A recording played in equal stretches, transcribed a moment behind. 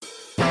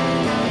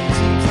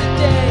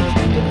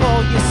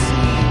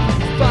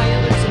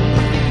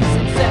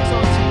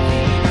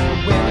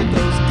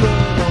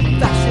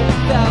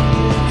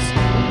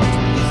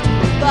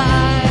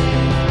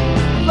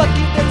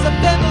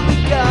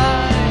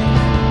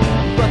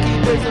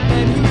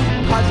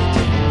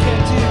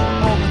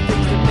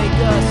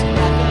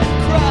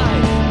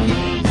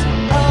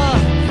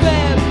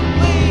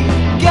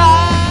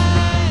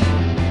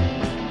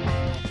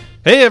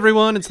Hey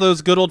everyone, it's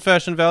those good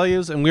old-fashioned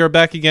values, and we are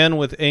back again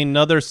with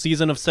another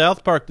season of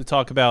South Park to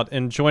talk about.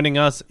 And joining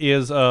us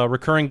is a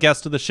recurring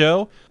guest of the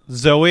show,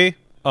 Zoe,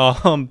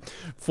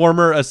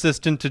 former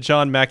assistant to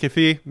John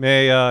McAfee.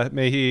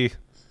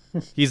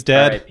 He's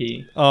dead.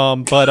 R.I.P.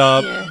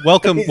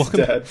 Welcome.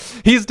 Dead.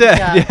 He's dead.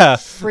 Yeah,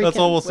 that's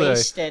all we'll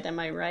wasted, am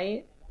I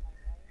right?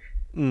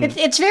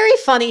 It's very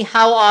funny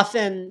how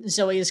often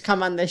Zoe has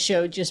come on the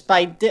show just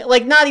by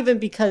not even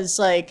because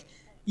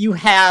you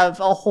have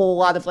a whole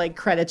lot of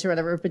credits or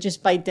whatever, but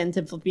just by dint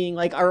of being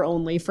our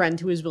only friend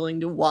who is willing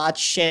to watch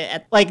shit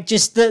at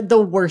just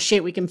the worst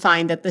shit we can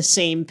find at the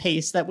same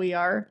pace that we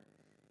are.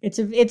 It's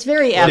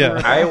very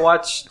admirable. I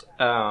watched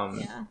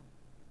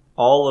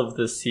all of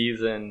the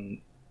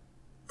season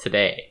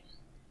today.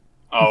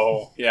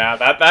 Oh, yeah,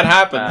 that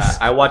happens.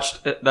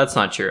 That's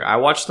not true. I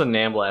watched the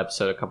Nambla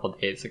episode a couple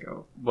days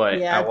ago, but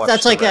yeah, I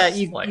watched that's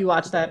you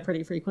watch that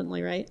pretty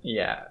frequently, right?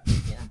 Yeah.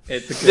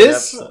 It's a good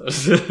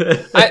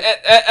episode.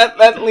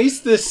 At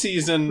least this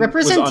season,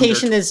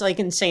 representation is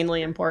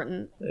insanely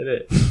important.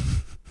 It is.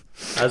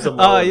 As a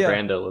Marlon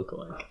Brando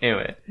lookalike.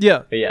 Anyway.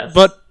 Yeah. But yes.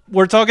 But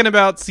we're talking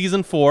about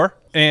season 4,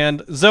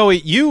 and Zoe,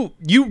 you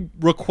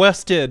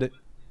requested.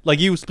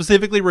 You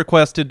specifically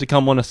requested to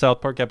come on a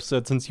South Park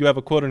episode since you have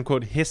a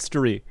quote-unquote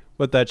history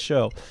with that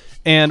show.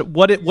 And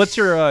what's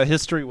your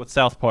history with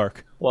South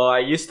Park? Well, I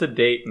used to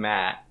date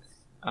Matt.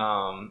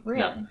 Really?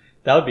 No,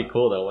 that would be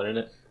cool, though, wouldn't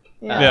it?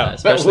 Yeah.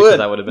 Especially because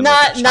I would have been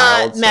not a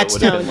child. Matt so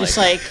Stone, just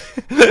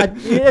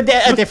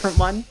a different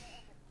one.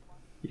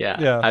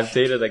 Yeah. I've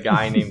dated a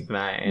guy named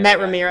Matt. Matt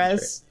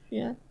Ramirez.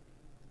 Yeah.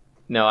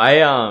 No,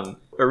 I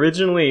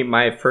originally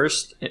my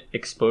first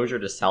exposure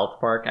to South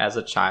Park as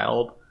a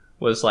child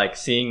was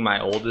seeing my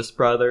oldest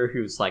brother,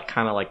 who's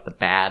kind of the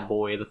bad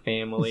boy of the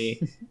family.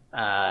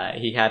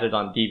 He had it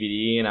on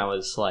DVD, and I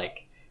was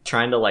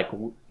trying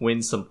to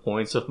win some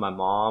points with my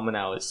mom, and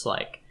I was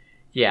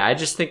yeah, I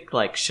just think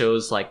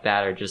shows like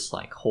that are just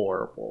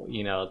horrible.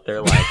 You know,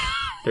 they're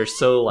they're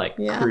so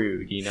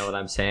crude. You know what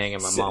I'm saying?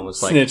 And my mom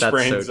was like, "That's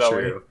so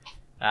true."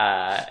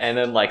 And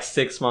then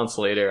 6 months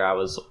later, I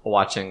was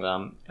watching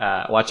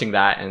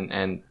that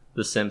and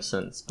The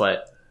Simpsons,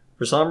 but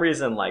for some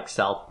reason,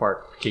 South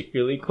Park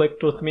particularly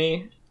clicked with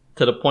me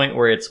to the point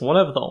where it's one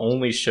of the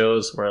only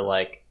shows where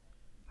I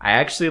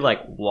actually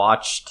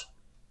watched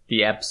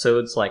the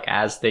episodes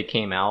as they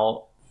came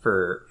out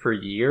for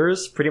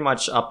years, pretty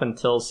much up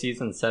until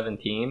season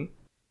 17.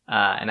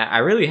 And I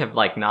really have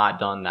not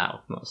done that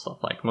with most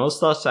stuff. Most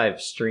stuff I've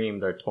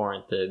streamed or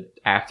torrented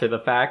after the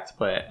fact,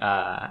 but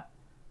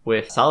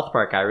with South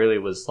Park, I really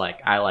was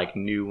I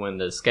knew when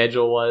the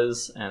schedule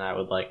was, and I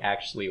would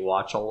actually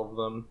watch all of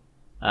them.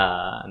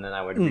 And then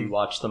I would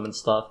rewatch them and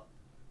stuff.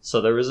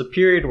 So there was a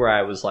period where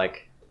I was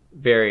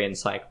very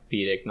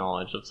encyclopedic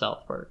knowledge of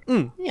South Park.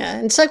 Yeah,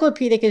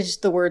 encyclopedic is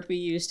the word we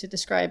use to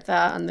describe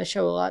that on the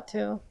show a lot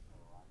too.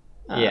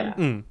 Not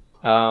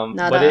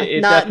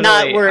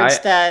words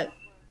that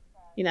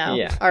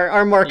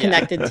are more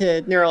connected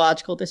to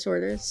neurological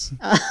disorders.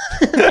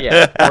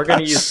 Yeah, we're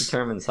gonna use the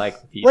term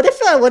encyclopedia.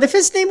 What if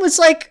his name was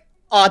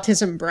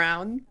Autism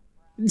Brown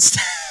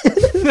instead?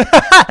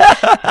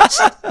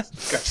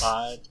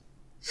 God.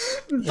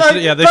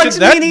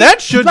 That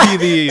should be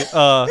the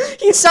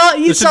he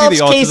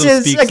solves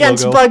cases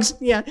against logo. Bugs.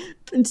 Yeah,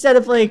 instead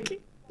of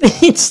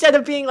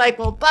being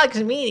well,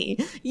 Bugs Meany,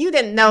 you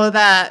didn't know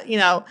that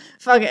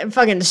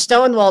fucking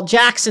Stonewall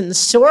Jackson's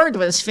sword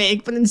was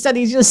fake, but instead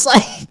he's just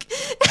hey,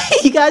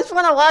 you guys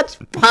want to watch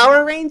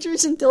Power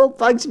Rangers until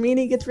Bugs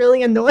Meany gets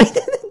really annoyed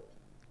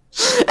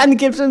and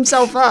gives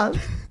himself up.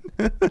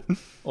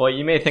 Well,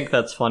 you may think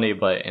that's funny,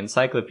 but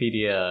Autism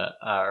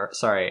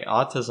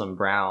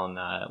Brown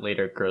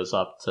later grows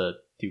up to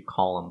do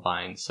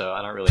Columbine, so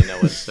I don't really know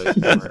what's so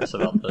humorous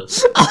about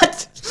this.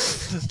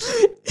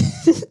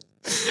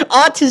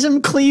 Autism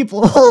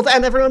Klebold,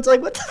 and everyone's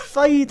what the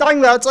fuck are you talking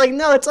about? It's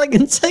no, it's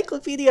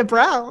Encyclopedia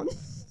Brown.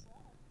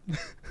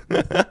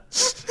 No,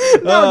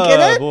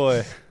 get it?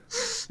 Boy.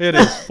 It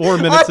is 4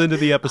 minutes into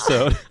the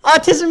episode.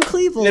 Autism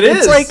Klebold. It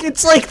is.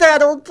 It's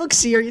that old book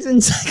series,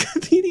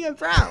 Encyclopedia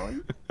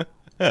Brown.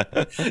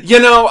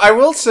 I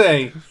will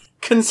say,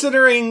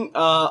 considering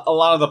a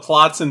lot of the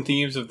plots and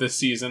themes of this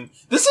season,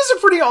 this is a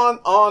pretty on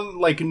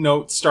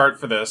note start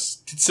for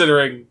this,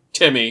 considering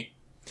Timmy.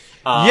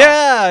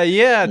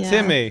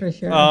 Timmy. For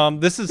sure.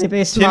 This is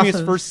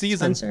Timmy's first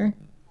season. Spencer.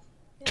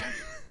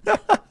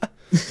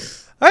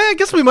 I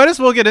guess we might as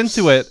well get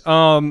into it.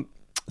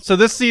 So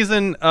this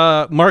season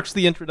marks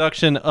the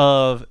introduction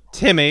of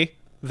Timmy,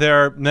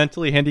 their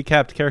mentally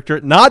handicapped character,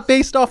 not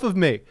based off of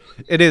me.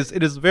 It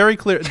is very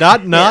clear,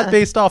 not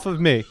based off of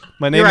me.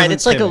 My name. You're right.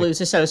 It's Timmy. a loose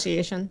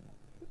association.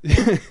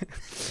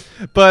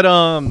 But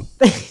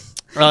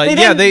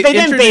they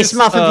didn't base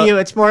them off of you.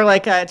 It's more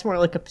like a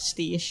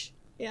pastiche.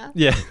 Yeah.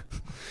 Yeah.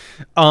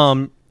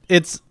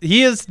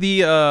 He is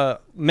the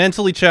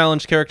mentally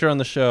challenged character on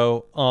the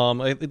show.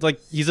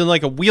 He's in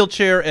a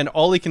wheelchair, and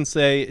all he can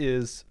say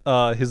is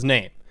his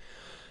name.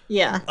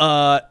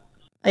 Yeah.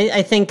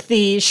 I think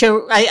the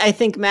show. I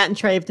think Matt and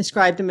Trey have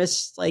described him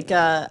as like.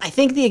 I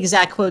think the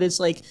exact quote is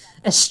like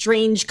a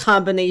strange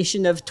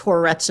combination of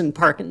Tourette's and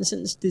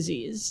Parkinson's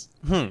disease.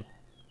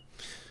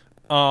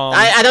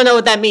 I don't know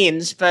what that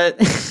means, but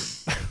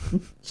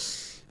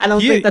I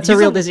don't think that's a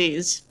real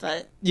disease.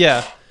 But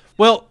yeah,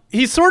 well,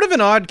 he's sort of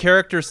an odd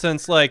character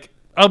since like.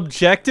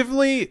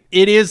 Objectively,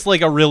 it is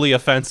like a really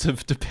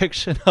offensive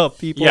depiction of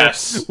people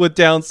with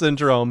Down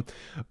syndrome.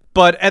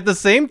 But at the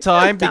same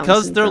time,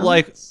 because they're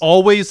like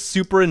always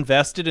super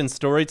invested in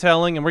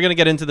storytelling, and we're going to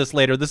get into this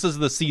later. This is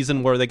the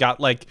season where they got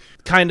like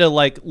kind of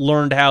like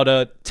learned how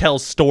to tell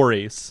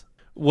stories.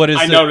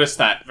 I noticed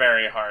that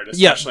very hard,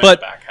 especially in the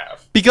back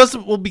half. Because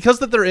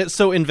that they're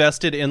so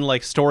invested in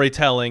like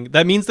storytelling,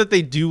 that means that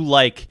they do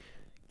like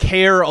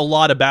care a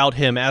lot about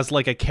him as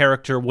like a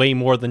character way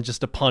more than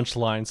just a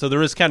punchline. So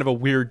there is kind of a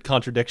weird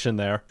contradiction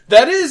there.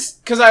 That is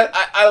because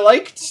I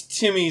liked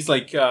Timmy's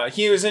like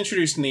he was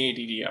introduced in the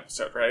ADD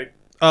episode, right?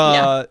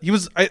 He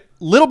was a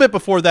little bit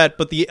before that,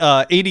 but the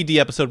ADD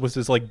episode was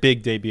his like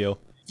big debut.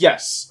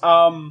 Yes.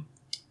 I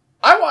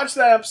watched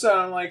that episode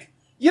and I'm like,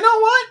 you know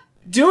what?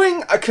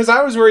 Because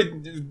I was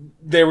worried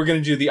they were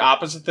going to do the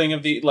opposite thing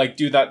of the like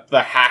do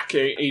the hack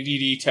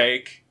ADD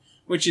take,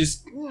 which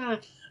is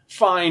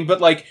fine, but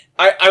like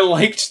I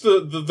liked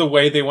the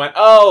way they went.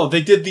 Oh,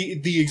 they did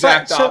the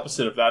exact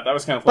opposite of that. That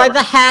was kind of clever. By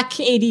the hack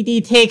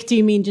ADD take, do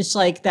you mean just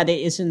like that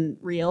it isn't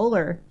real,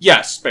 or?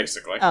 Yes,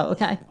 basically. Oh,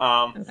 okay.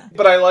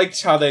 But I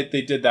liked how they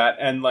did that,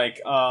 and like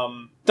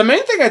the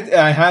main thing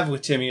I have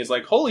with Timmy is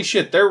like, holy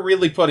shit, they're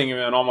really putting him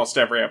in almost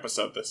every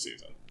episode this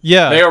season.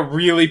 Yeah, they are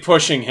really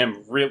pushing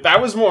him. That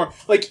was more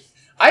like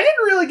I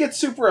didn't really get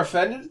super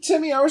offended at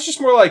Timmy. I was just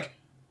more like,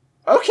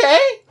 okay,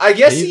 I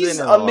guess he's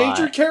a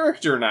major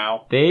character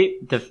now. They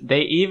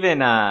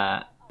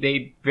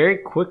very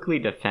quickly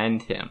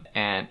defend him,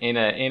 and in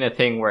a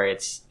thing where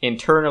it's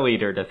internally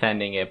they're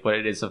defending it, but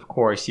it is, of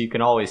course, you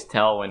can always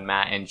tell when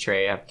Matt and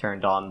Trey have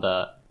turned on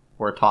the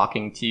 "we're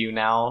talking to you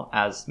now"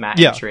 as Matt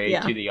and Trey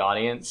to the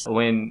audience.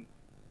 When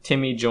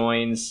Timmy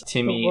joins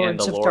Timmy and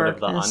the Lord of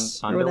the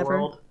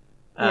Underworld,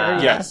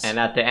 yes, and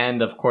at the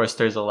end, of course,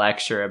 there's a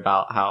lecture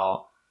about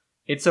how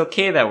it's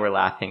okay that we're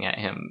laughing at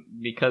him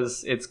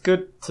because it's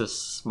good to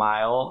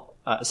smile.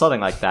 Something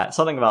like that.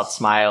 Something about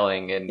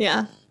smiling.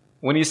 And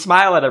when you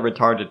smile at a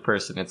retarded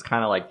person, it's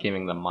kind of like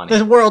giving them money.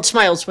 The world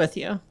smiles with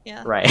you.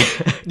 Yeah. Right.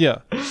 Yeah.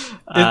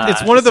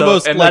 It's one of the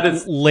most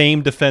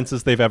lame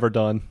defenses they've ever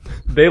done.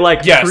 They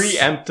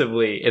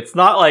preemptively. It's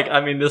not like,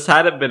 I mean, this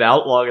hadn't been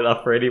out long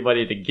enough for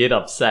anybody to get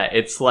upset.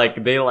 It's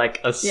like they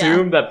like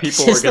assume that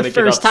people were going to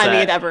get upset. First time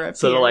he'd ever appeared.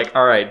 So they're like,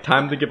 all right,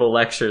 time to give a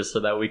lecture so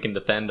that we can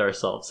defend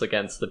ourselves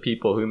against the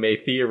people who may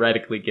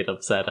theoretically get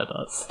upset at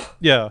us.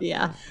 Yeah.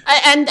 Yeah.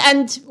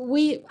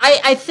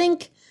 I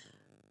think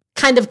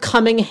kind of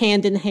coming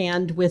hand in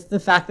hand with the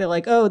fact that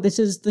like, oh, this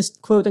is this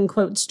quote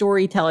unquote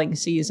storytelling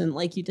season,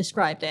 like you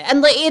described it.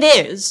 And like, it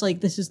is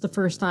like, this is the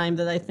first time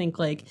that I think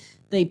like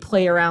they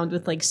play around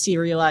with like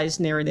serialized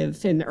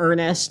narrative in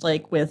earnest,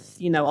 like with,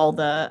 you know, all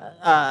the,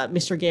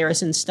 Mr.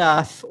 Garrison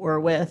stuff or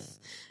with,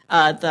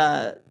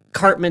 the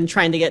Cartman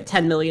trying to get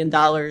 $10 million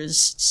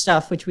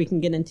stuff, which we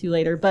can get into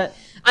later. But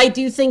I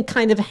do think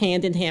kind of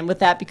hand in hand with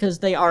that because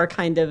they are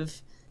kind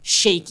of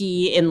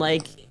shaky in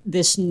like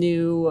this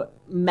new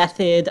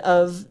method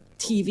of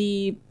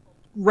TV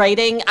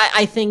writing.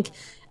 I think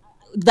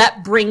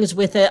that brings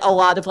with it a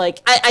lot of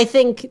like, I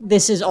think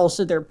this is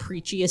also their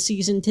preachiest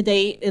season to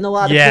date in a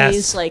lot of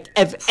ways. Like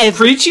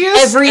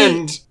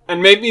preachiest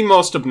and maybe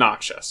most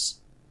obnoxious.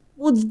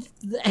 Well,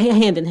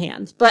 hand in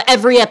hand. But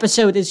every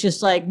episode is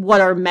just like,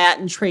 what are Matt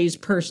and Trey's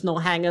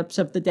personal hangups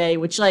of the day,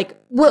 which like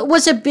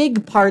was a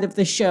big part of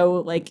the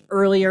show like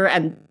earlier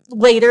and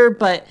later,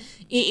 but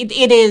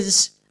it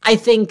is, I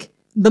think,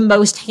 the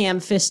most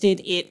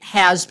ham-fisted it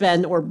has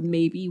been or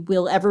maybe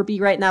will ever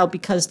be right now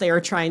because they are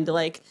trying to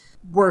like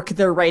work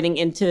their writing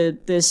into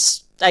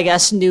this, I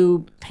guess,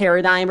 new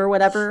paradigm or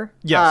whatever.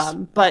 Yes.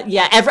 But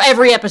yeah,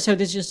 every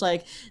episode is just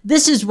like,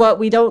 this is what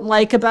we don't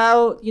like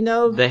about, you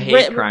know, the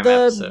hate crime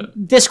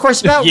episode.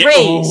 Discourse about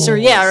race or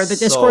the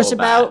discourse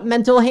about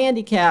mental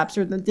handicaps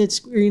or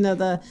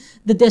the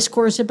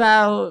discourse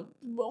about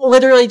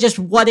literally just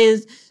what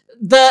is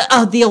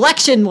the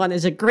election one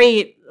is a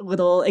great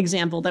little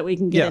example that we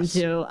can get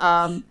into,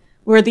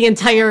 where the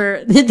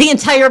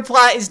entire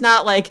plot is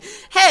not like,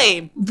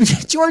 hey,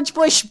 George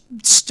Bush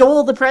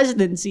stole the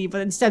presidency,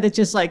 but instead it's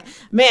just like,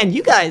 man,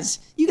 you guys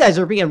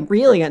are being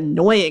really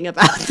annoying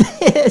about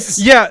this.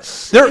 Yeah,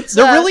 they're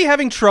really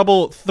having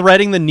trouble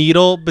threading the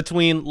needle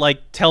between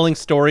like telling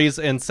stories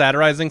and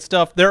satirizing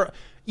stuff.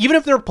 Even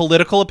if their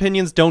political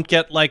opinions don't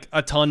get like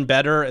a ton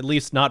better, at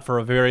least not for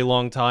a very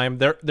long time,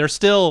 they're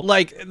still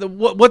like,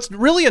 what's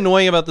really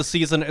annoying about the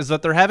season is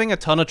that they're having a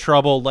ton of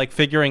trouble like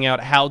figuring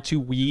out how to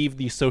weave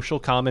the social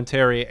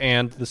commentary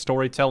and the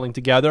storytelling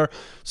together.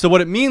 So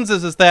what it means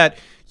is that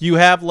you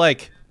have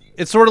like,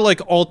 it sort of like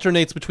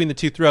alternates between the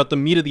two throughout the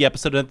meat of the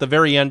episode, and at the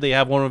very end they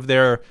have one of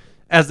their,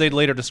 as they'd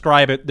later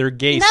describe it, their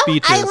gay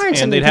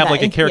speeches, and they'd have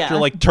like a character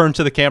like turn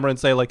to the camera and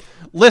say like,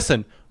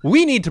 listen,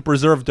 we need to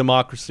preserve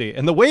democracy.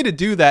 And the way to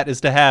do that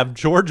is to have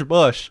George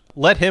Bush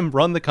let him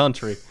run the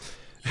country.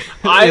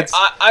 Well,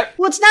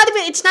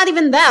 it's not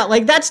even that.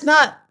 Like, that's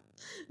not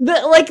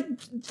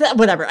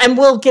whatever. And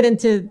we'll get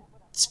into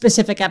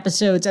specific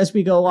episodes as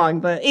we go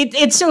along, but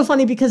it's so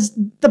funny because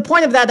the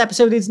point of that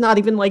episode is not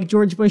even like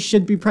George Bush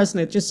should be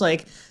president, just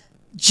like,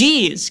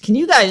 geez, can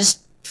you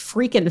guys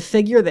freaking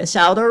figure this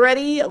out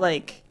already?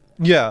 Like,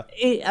 yeah,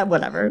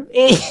 whatever.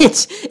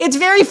 It's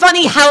very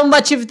funny how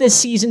much of this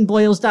season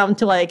boils down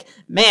to like,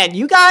 man,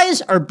 you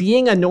guys are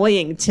being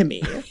annoying to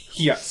me.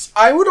 Yes.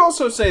 I would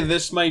also say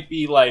this might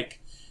be like,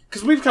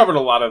 because we've covered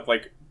a lot of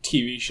like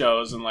TV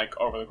shows and like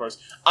over the course,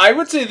 I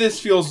would say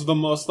this feels the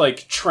most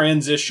like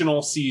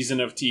transitional season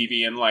of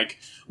TV, and like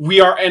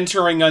we are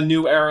entering a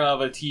new era of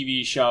a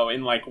TV show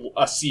in like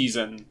a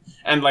season,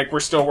 and like we're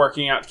still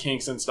working out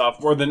kinks and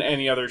stuff more than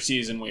any other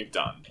season we've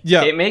done.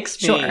 Yeah, it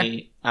makes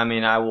me, I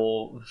mean, I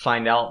will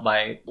find out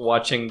by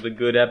watching the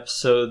good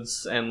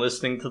episodes and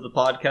listening to the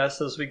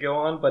podcast as we go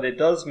on, but it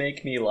does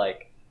make me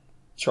like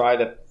try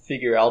to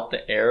figure out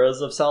the eras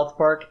of South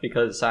Park,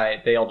 because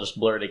they all just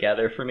blur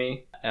together for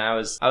me. And I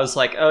was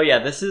like, oh yeah,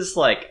 this is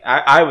like,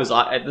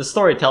 the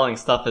storytelling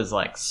stuff is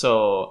like,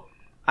 so,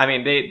 I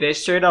mean, they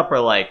straight up are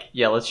like,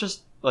 yeah, let's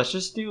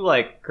just do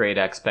like Great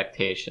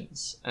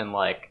Expectations and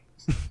like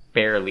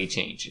barely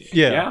change it.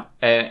 Yeah.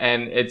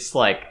 And it's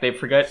like, they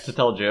forget to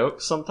tell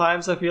jokes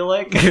sometimes, I feel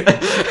like.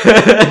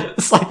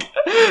 It's like,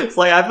 I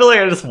feel like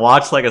I just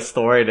watched like a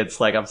story and it's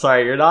like, I'm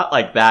sorry, you're not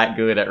like that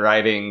good at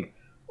writing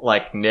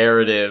like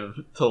narrative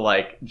to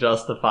like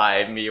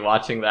justify me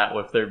watching that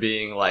with there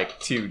being like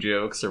 2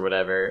 jokes or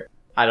whatever.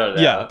 I don't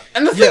know. Yeah.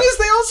 And the thing is,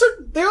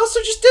 they also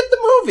just did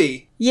the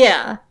movie.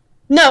 Yeah.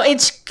 No,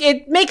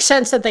 it makes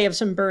sense that they have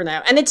some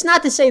burnout, and it's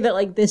not to say that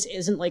like this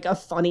isn't like a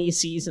funny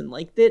season.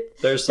 Like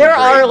that, there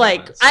are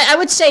like I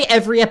would say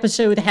every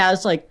episode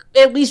has like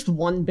at least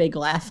one big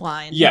laugh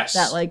line. Yes.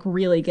 That like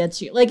really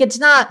gets you. Like it's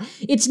not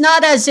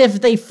as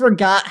if they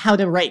forgot how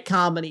to write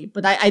comedy,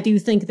 but I do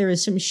think there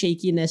is some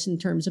shakiness in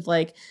terms of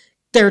like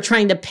they're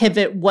trying to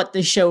pivot what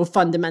the show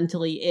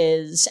fundamentally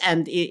is,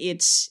 and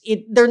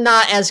they're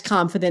not as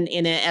confident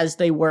in it as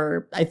they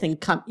were, I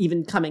think,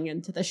 even coming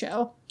into the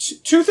show.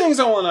 2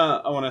 things I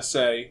wanna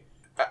say.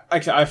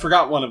 I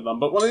forgot one of them,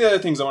 but one of the other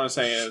things I want to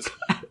say is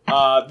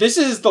this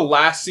is the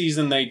last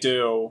season they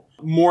do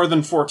more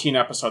than 14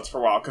 episodes for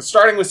a while, because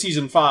starting with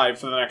season 5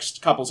 for the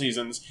next couple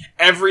seasons,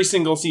 every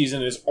single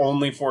season is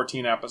only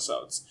 14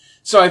 episodes.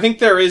 So I think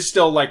there is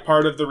still, like,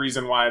 part of the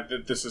reason why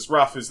this is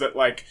rough is that,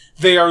 like,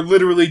 they are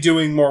literally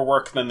doing more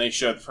work than they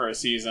should for a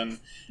season.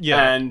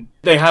 Yeah. And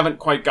they haven't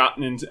quite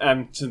gotten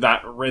into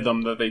that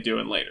rhythm that they do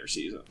in later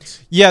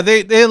seasons. Yeah, they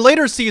in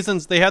later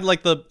seasons, they had,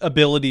 like, the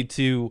ability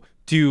to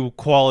do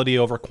quality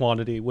over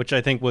quantity, which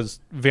I think was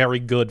very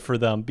good for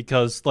them,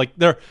 because, like,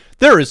 there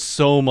is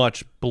so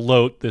much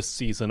bloat this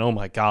season. Oh,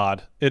 my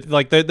God.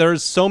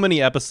 There's so many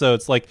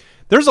episodes, like,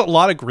 there's a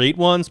lot of great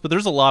ones, but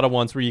there's a lot of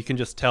ones where you can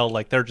just tell,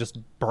 like, they're just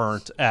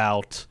burnt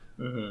out.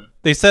 Mm-hmm.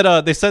 They said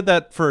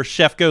that for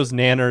Chef Goes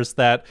Nanners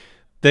that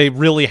they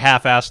really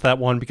half-assed that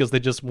one because they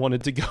just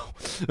wanted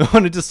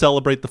to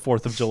celebrate the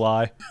 4th of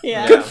July.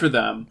 Yeah. Good for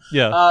them.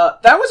 Yeah.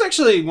 That was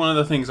actually one of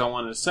the things I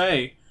wanted to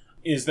say,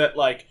 is that,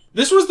 like,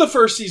 this was the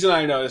first season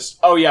I noticed,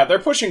 oh yeah, they're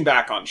pushing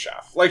back on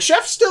Chef. Like,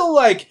 Chef's still,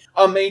 like,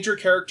 a major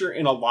character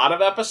in a lot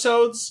of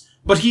episodes,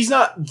 but he's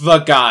not the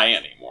guy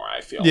anymore,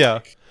 I feel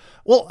like.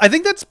 Well, I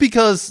think that's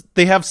because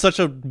they have such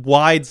a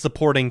wide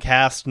supporting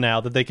cast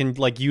now that they can,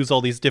 like, use all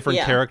these different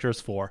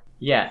characters for.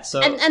 Yeah,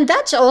 so... And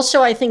that's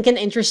also, I think, an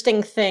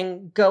interesting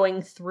thing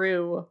going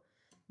through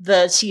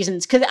the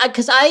seasons.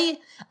 Because I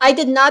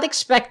did not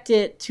expect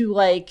it to,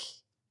 like,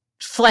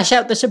 flesh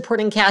out the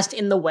supporting cast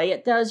in the way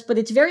it does, but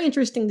it's very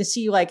interesting to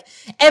see, like,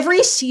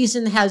 every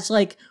season has,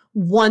 like,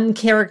 one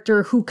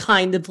character who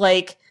kind of,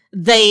 like,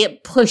 they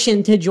push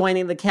into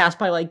joining the cast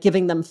by, like,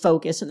 giving them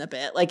focus in a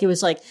bit. Like, it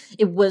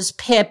was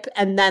Pip,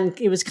 and then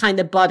it was kind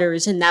of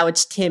Butters, and now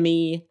it's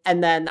Timmy,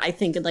 and then I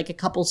think in, like, a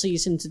couple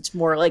seasons it's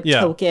more, like,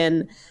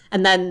 Token,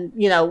 and then,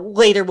 you know,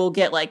 later we'll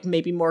get, like,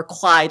 maybe more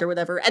Clyde or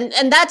whatever.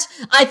 And that's,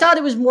 I thought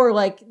it was more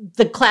like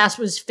the class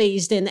was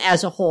phased in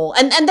as a whole.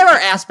 And there are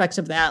aspects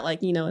of that,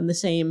 like, you know, in the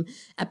same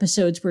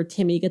episodes where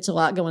Timmy gets a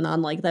lot going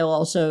on, like, they'll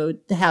also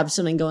have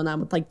something going on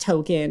with, like,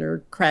 Token or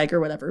Craig or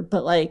whatever.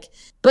 But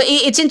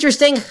it's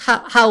interesting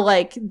how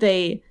like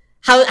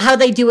how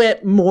they do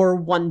it more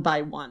one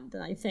by one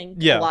than I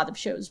think a lot of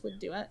shows would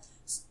do it.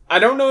 I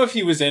don't know if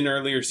he was in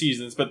earlier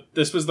seasons, but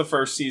this was the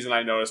first season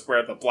I noticed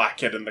where the black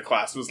kid in the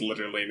class was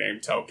literally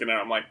named Token, and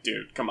I'm like,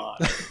 dude, come on.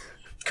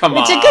 Come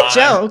on. It's a good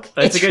joke.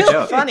 It's a good really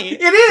joke. Funny.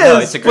 It is, no,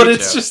 it's a great but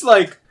it's joke. just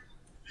like...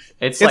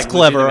 It's like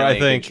clever, I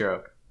think.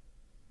 Joke.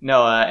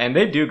 No, and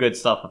they do good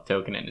stuff with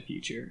Token in the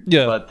future.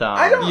 Yeah. But,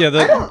 I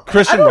don't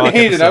Christian Rock episode.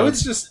 hate it. I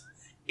was just...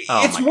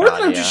 it's more God,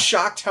 that I'm just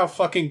shocked how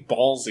fucking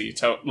ballsy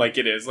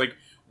it is. Like,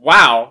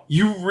 wow,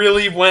 you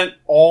really went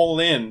all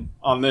in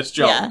on this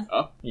joke. Yeah.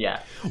 Huh?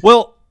 Yeah.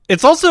 Well,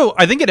 it's also,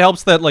 I think it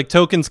helps that, like,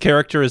 Token's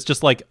character is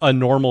just, like, a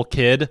normal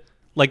kid.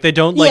 Like they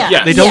don't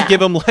Yeah, they don't yeah,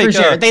 give him like for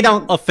sure. a They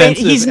don't.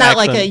 offensive He's not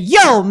like a accent.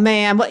 yo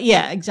man. But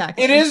yeah,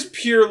 exactly. It is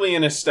purely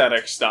an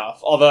aesthetic stuff,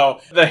 although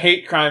the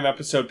hate crime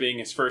episode being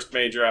his first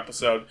major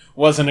episode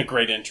wasn't a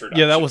great introduction.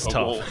 Yeah, that was but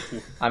tough.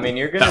 I mean,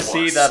 you're gonna That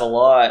see was. that a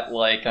lot.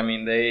 Like, I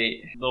mean,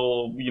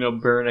 they'll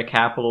burn a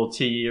capital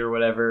T or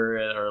whatever,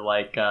 or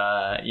like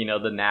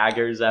the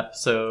Naggers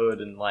episode,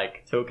 and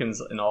like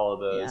tokens and all of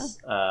those.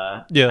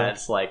 Yeah.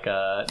 That's like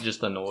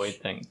just annoyed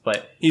things,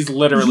 but He's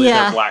literally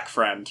Yeah. their black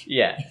friend.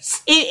 yeah.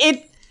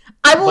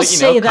 I will But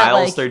say that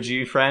Kyle's like their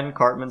Jew friend,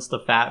 Cartman's the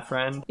fat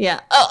friend.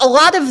 yeah, a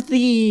lot of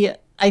the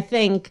I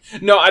think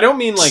No, I don't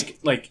mean like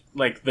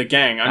the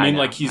gang. I mean know,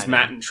 like he's I know.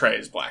 Matt and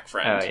Trey's black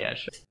friend. Oh yeah,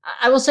 sure.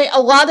 I will say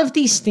a lot of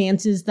these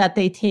stances that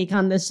they take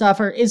on this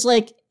stuff is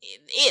like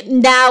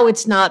now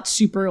it's not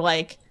super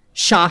like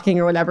shocking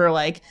or whatever,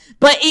 like,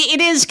 but it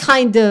is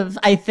kind of,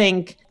 I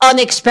think,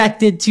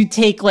 unexpected to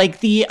take like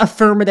the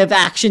affirmative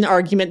action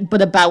argument,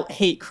 but about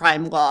hate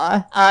crime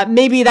law.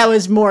 Maybe that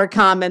was more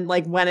common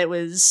like when it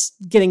was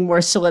getting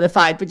more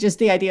solidified, but just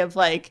the idea of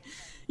like,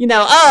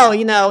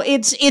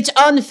 it's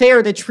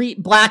unfair to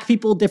treat black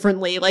people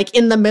differently, like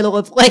in the middle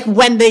of like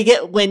when they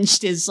get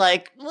lynched is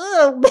like,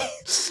 well,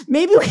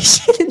 maybe we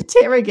should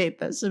interrogate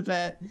this a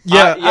bit.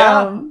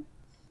 Yeah.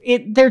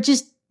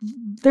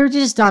 They're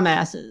just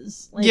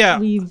dumbasses. Like, Yeah.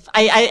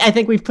 I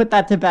think we've put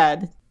that to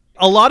bed.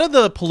 A lot of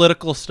the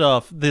political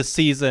stuff this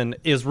season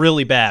is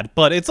really bad,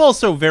 but it's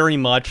also very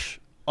much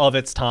of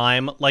its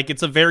time. Like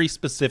it's a very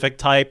specific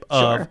type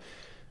of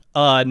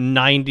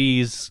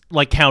 90s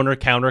like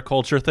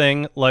counterculture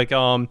thing. Like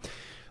the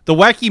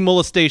Wacky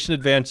Molestation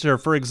Adventure,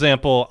 for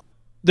example,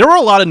 there were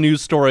a lot of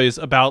news stories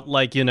about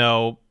like,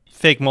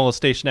 fake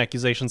molestation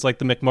accusations like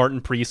the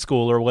McMartin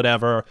preschool or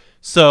whatever.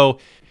 So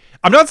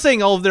I'm not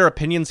saying all of their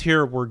opinions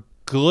here were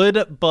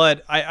good,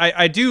 but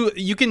I do,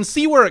 you can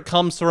see where it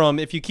comes from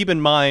if you keep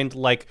in mind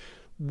like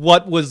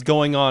what was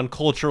going on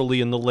culturally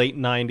in the late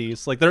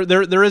 90s. Like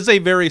there is a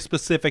very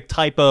specific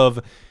type of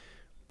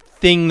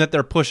thing that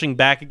they're pushing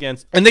back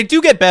against, and they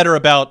do get better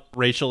about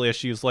racial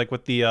issues, like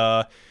with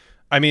the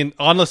I mean,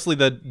 honestly,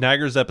 the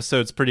Naggers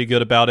episode's pretty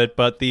good about it,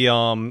 but the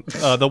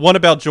one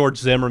about George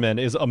Zimmerman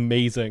is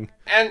amazing.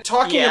 And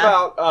talking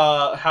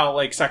about how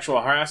like sexual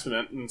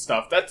harassment and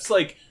stuff, that's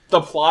like the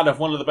plot of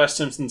one of the best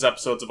Simpsons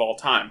episodes of all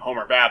time,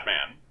 Homer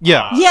Badman.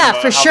 Yeah. Yeah,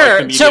 for how, sure.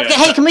 like, the So, media-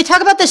 hey, can we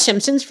talk about The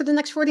Simpsons for the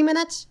next 40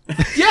 minutes?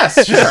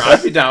 Yes, sure,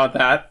 I'd be down with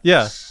that.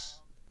 Yeah.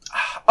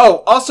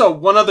 Oh, also,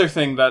 one other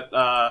thing that,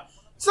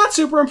 it's not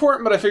super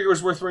important, but I figure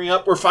was worth bringing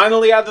up. We're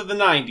finally out of the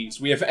 90s.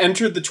 We have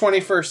entered the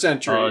 21st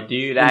century. Oh,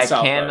 dude, in I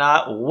South Park.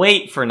 cannot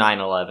wait for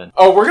 9/11.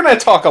 Oh, we're going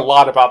to talk a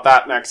lot about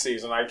that next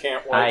season. I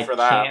can't wait for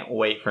that. I can't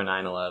wait for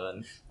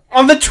 9/11.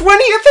 On the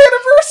 20th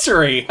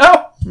anniversary!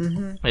 Oh!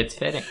 It's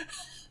fitting.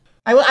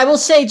 I will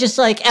say, just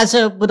like as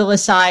a little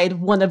aside,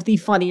 one of the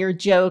funnier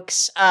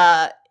jokes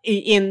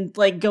in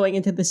like going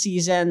into the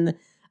season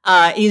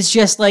is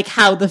just like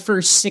how the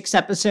first 6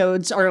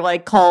 episodes are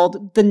like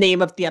called the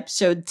name of the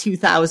episode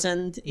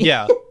 2000.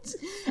 Yeah.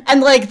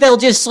 And like they'll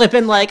just slip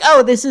in like,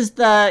 oh, this is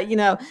the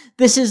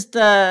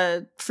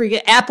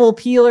freaking Apple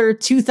Peeler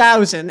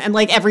 2000, and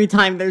like every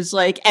time there's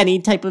like any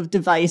type of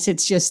device,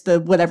 it's just the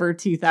whatever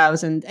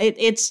 2000.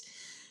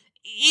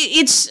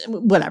 It's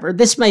whatever.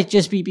 This might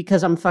just be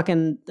because I'm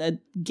fucking a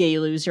gay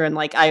loser and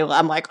like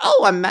I'm like,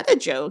 oh, a meta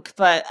joke,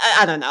 but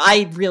I don't know.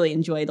 I really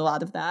enjoyed a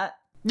lot of that.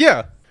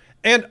 Yeah.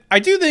 And I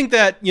do think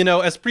that,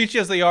 as preachy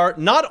as they are,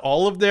 not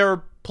all of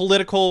their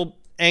political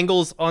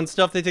angles on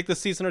stuff they take this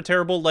season are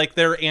terrible. Like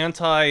their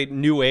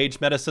anti-new age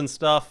medicine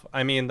stuff.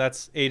 I mean,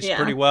 that's aged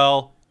pretty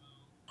well.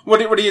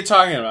 What are you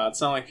talking about?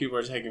 It's not like people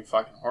are taking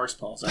fucking horse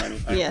pills or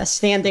anything. Yeah,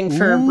 standing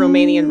for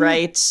Romanian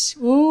rights.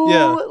 Ooh,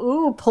 Yeah.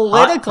 ooh,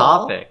 political.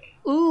 Hot topic.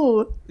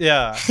 Ooh.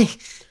 Yeah.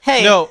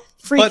 Hey, No,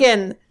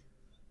 freaking.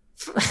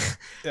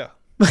 Yeah.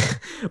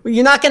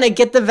 You're not going to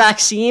get the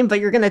vaccine,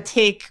 but you're going to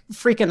take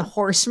freaking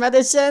horse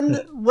medicine?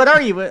 What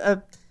are you,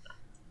 a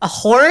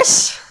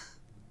horse?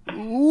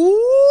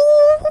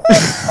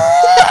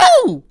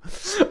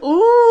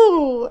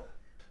 Ooh.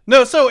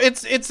 No, so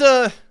it's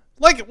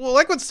like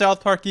with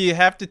South Park, you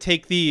have to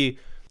take the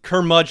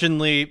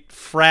curmudgeonly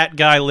frat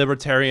guy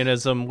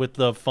libertarianism with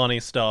the funny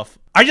stuff.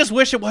 I just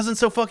wish it wasn't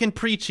so fucking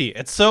preachy.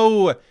 It's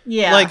so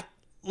like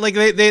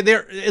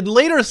they're in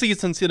later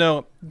seasons,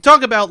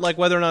 talk about like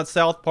whether or not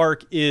South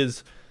Park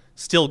is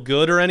still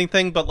good or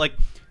anything, but like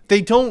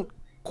they don't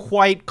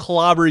quite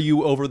clobber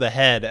you over the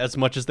head as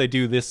much as they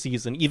do this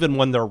season, even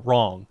when they're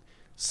wrong.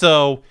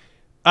 So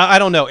I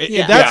don't know.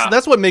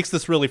 That's what makes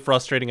this really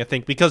frustrating, I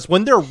think, because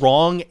when they're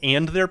wrong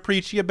and they're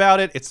preachy about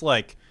it, it's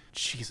like,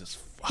 Jesus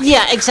fuck.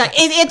 Yeah,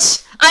 exactly.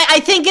 I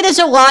think it is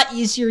a lot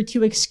easier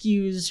to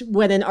excuse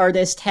when an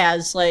artist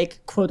has like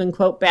quote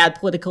unquote bad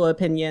political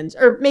opinions,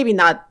 or maybe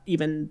not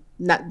even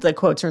the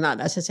quotes are not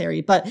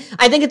necessary, but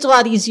I think it's a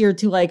lot easier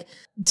to like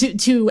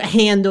to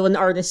handle an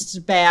artist's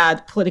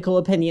bad political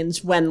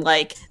opinions when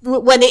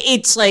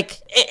it's like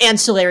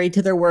ancillary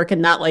to their work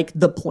and not like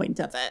the point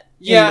of it.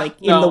 Yeah,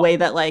 in the way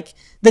that like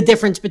the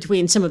difference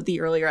between some of the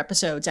earlier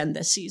episodes and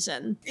this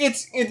season.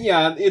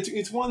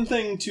 It's one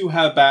thing to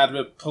have bad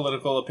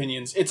political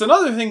opinions. It's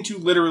another thing to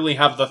literally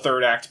have the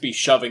third act be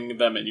shoving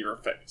them in your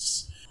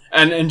face.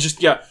 And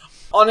just,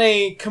 on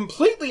a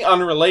completely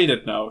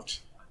unrelated note,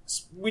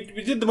 we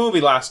did the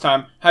movie last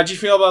time. How'd you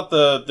feel about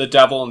the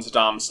Devil and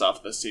Saddam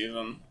stuff this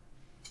season?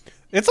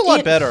 It's a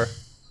lot better.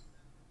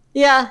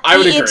 Yeah. I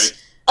would agree.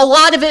 A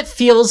lot of it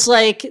feels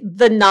like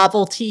the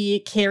novelty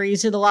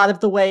carries it a lot of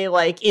the way.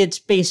 Like, it's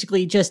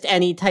basically just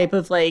any type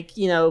of, like,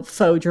 you know,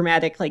 faux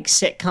dramatic, like,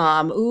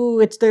 sitcom.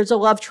 Ooh, there's a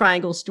love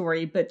triangle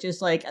story, but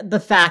just, like, the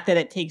fact that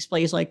it takes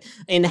place, like,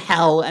 in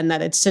hell and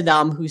that it's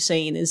Saddam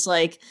Hussein is,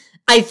 like,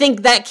 I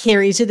think that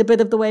carries it a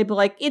bit of the way, but,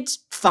 like, it's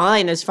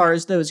fine as far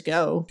as those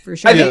go, for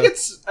sure. I think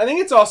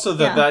it's also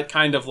that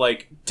kind of,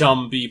 like,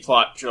 dumb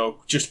B-plot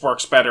joke just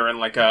works better in,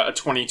 like, a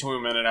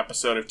 22-minute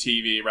episode of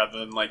TV rather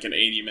than, like, an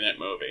 80-minute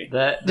movie.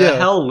 The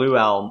Hell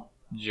Luau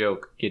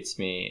joke gets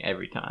me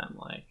every time.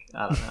 Like,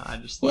 I don't know. I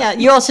just like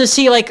you also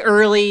see like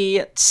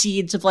early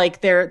seeds of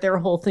like their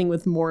whole thing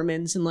with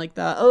Mormons and like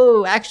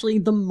actually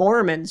the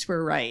Mormons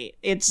were right.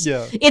 It's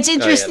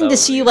interesting to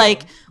see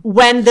like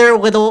when their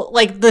little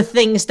like the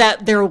things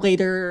that their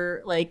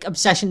later like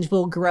obsessions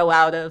will grow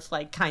out of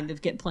like kind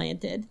of get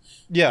planted.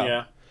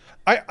 Yeah.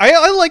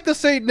 I like the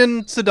Satan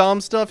and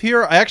Saddam stuff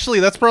here.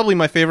 That's probably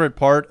my favorite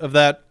part of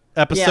that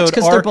episode. Yeah, it's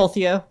because they're both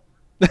you.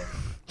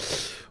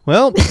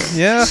 Well,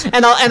 yeah.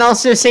 and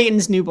also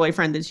Satan's new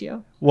boyfriend is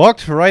you.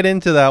 Walked right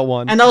into that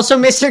one. And also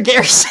Mr.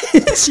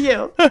 Garrison is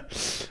you.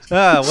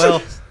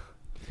 Well,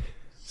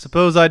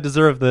 suppose I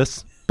deserve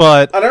this.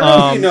 But I don't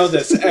know if you know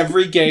this.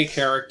 Every gay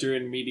character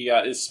in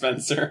media is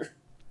Spencer.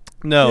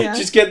 No. Yeah.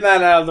 Just getting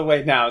that out of the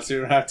way now so you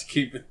don't have to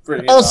keep it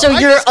bringing it Also,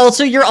 up.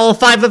 you're all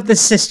five of the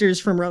sisters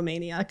from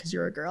Romania because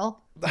you're a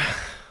girl.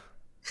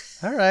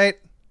 All right.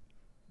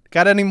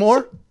 Got any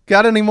more?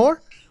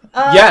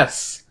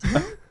 Yes.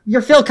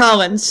 You're Phil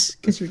Collins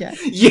because you're gay.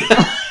 Yeah.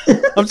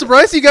 I'm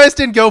surprised you guys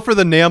didn't go for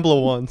the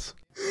Nambla ones.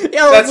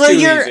 That's too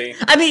easy.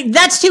 I mean,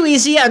 that's too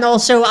easy, and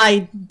also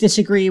I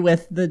disagree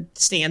with the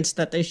stance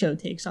that the show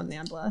takes on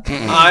Nambla.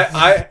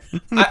 I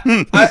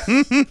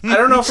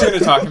don't know if we're going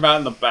to talk about it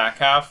in the back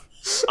half.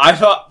 I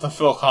thought the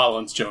Phil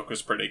Collins joke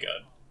was pretty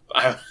good.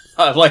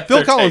 I like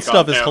Phil Collins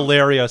stuff is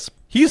hilarious.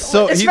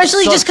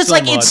 Especially just because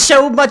like it's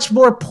so much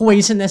more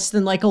poisonous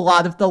than like a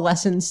lot of the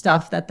lesson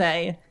stuff that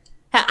they.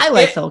 I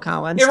like Phil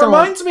Collins. It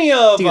reminds me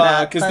of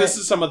because this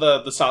is some of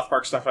the South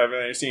Park stuff I've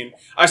ever seen.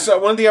 I saw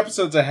one of the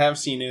episodes I have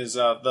seen is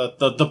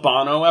the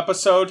Bono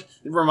episode.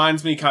 It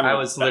reminds me kind of. I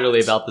was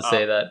literally about to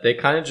say that they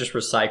kind of just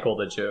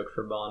recycled a joke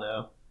for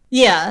Bono.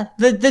 Yeah,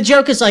 the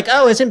joke is like,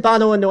 oh, isn't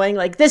Bono annoying?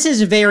 Like, this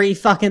is very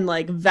fucking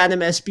like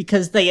venomous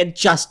because they had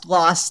just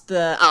lost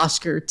the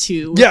Oscar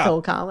to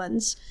Phil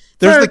Collins.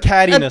 There's the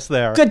cattiness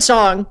there. Good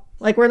song.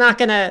 Like, we're not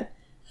gonna.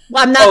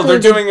 Well, I'm not. Oh, they're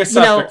doing a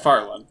Seth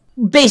MacFarlane.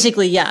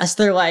 Basically, yes.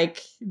 They're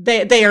like,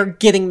 they are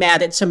getting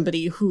mad at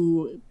somebody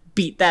who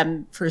beat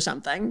them for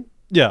something.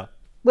 Yeah.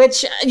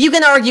 Which you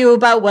can argue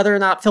about whether or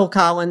not Phil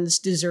Collins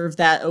deserved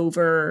that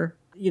over,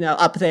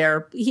 up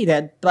there. He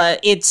did.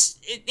 But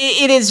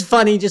it is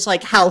funny just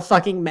like how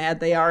fucking mad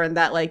they are and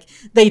that like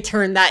they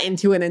turn that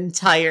into an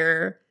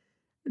entire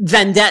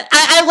vendetta.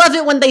 I love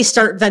it when they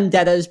start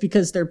vendettas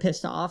because they're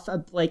pissed off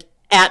like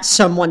at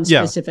someone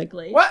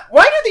specifically. Why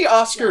do the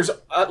Oscars,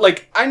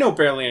 I know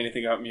barely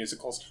anything about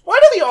musicals. Why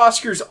do the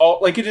Oscars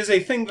it is a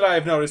thing that I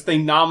have noticed, they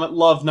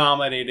love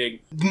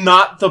nominating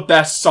not the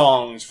best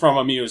songs from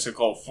a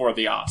musical for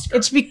the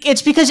Oscars.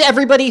 It's because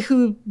everybody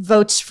who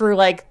votes for,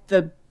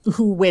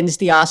 who wins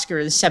the Oscar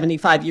is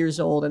 75 years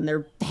old, and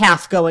they're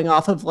half going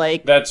off of,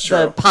 That's true.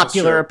 the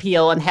popular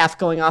appeal and half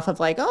going off of,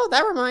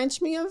 that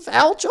reminds me of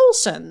Al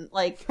Jolson.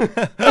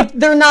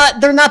 They're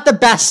not the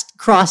best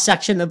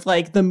cross-section of,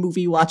 the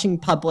movie-watching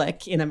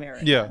public in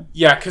America. Yeah.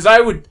 Yeah, because I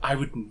would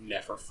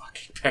never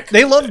fucking pick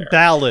They love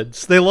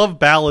ballads. They love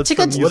ballads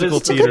from musical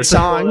theater. It's a good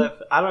song.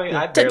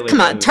 I barely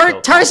Come on,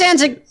 know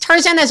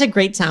Tarzan has a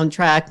great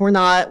soundtrack. We're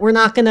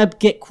not gonna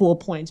get cool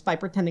points by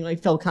pretending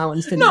like Phil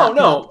Collins did not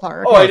No.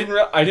 part. Oh, I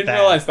didn't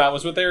realize that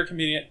was what they were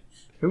competing.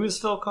 Who is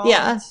Phil Collins?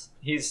 Yeah.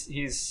 He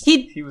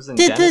was in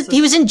Genesis?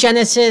 He was in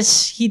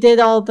Genesis. He did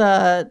all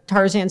the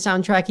Tarzan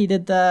soundtrack. He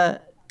did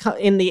the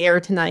In the Air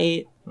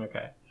Tonight.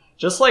 Okay.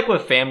 Just like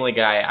with Family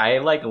Guy, I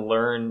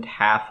learned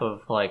half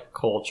of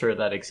culture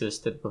that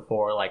existed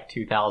before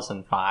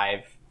 2005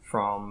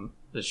 from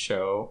the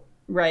show.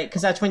 Right,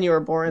 because that's when you were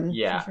born.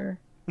 Yeah. For sure.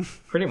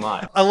 Pretty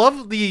much. I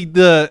love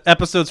the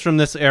episodes from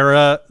this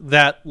era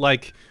that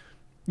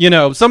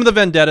some of the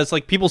vendettas,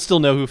 people still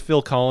know who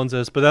Phil Collins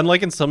is, but then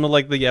in some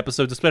of the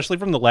episodes, especially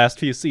from the last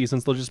few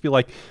seasons, they'll just be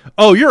like,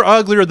 oh, you're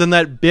uglier than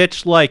that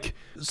bitch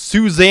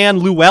Suzanne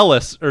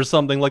Llewellyn or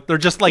something. They're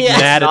just mad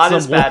at someone. Not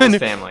as bad as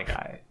Family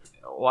Guy.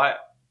 Why?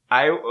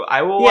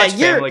 I will watch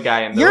Family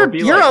Guy, and there will be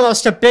you're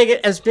almost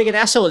as big an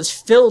asshole as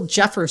Phil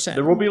Jefferson.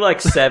 There will be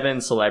like 7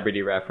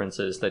 celebrity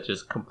references that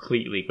just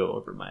completely go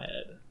over my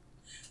head.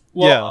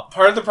 Well,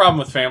 part of the problem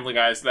with Family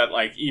Guy is that,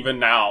 like, even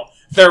now,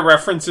 their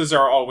references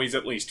are always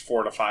at least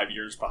 4 to 5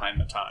 years behind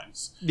the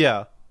times.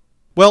 Yeah.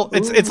 Well,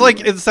 it's like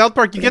in South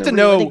Park, you get to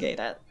know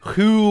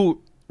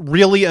who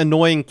really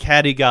annoying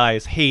catty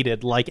guys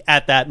hated, like,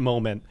 at that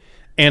moment.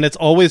 And it's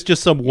always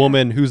just some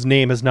woman whose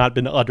name has not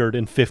been uttered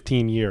in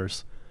 15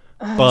 years.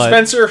 But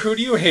Spencer, who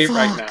do you hate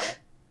right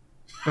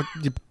now?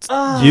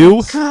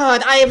 you?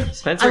 God, I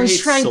was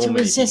hates trying so to many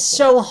resist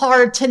people. so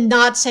hard to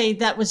not say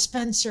that was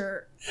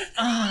Spencer.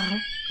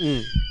 I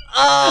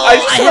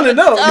just want to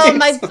know.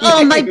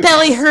 My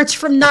belly hurts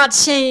from not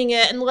saying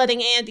it and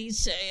letting Andy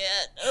say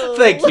it. Oh.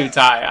 Thank you,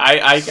 Ty.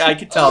 I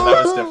could tell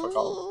that was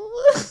difficult.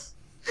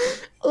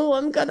 Oh,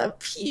 I'm gonna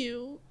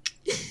puke.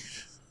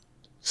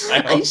 I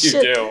hope you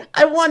do.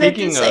 I wanted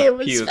Speaking to say of it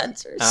was puke,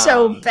 Spencer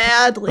so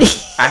badly.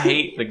 I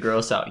hate the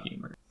gross out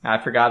humor. I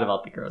forgot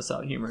about the gross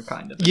out humor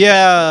kind of.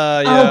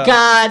 Yeah. Oh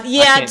God,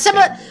 yeah. can't Some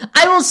of, stand it.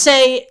 I will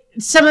say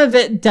some of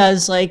it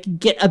does like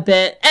get a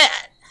bit.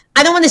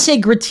 I don't want to say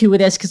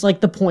gratuitous because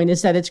like the point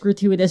is that it's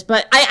gratuitous,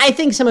 but I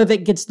think some of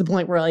it gets to the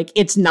point where like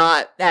it's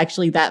not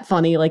actually that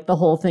funny. Like the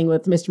whole thing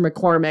with Mr.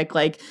 McCormick,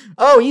 like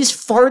he's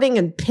farting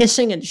and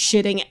pissing and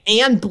shitting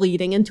and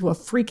bleeding into a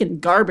freaking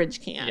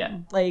garbage can. Yeah.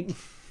 Like.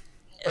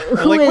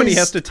 I like when he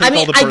has to take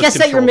all the I birth guess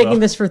that you're control making off.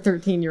 this for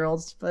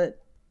 13-year-olds, but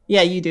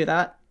yeah, you do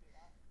that.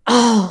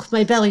 Oh,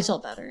 my belly's all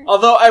better.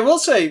 Although I will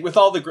say, with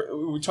all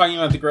we're talking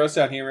about the gross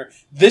out humor,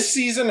 this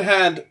season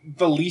had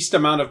the least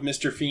amount of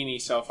Mr. Feeney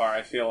so far.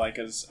 I feel like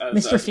as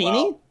Mr.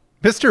 Feeney? well.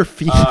 Mr.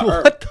 Feeney?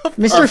 Or- What the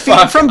Mr. Or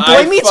Feeney from Boy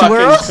I Meets fucking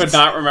World? could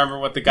not remember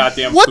what the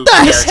goddamn What poop the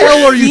character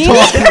hell are you Feeney?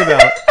 talking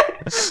about?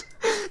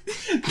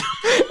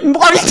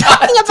 Are you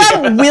talking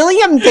about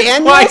William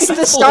Daniels,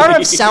 the star of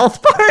please.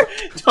 South Park?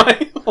 Do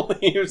I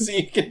believe so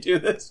you can do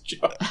this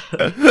joke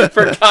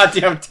for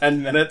goddamn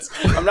 10 minutes?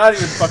 I'm not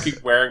even fucking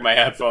wearing my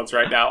headphones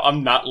right now.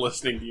 I'm not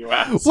listening to you,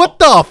 asshole. What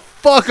the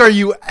fuck are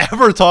you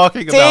ever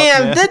talking about,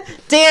 man?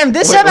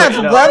 This Wait, I've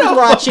wait, no. loved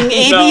watching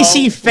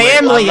ABC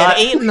Family I'm at not-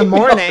 8 in the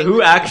morning.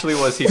 Who actually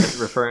was he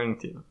referring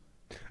to?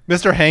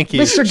 Mr. Hanky.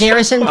 Mr.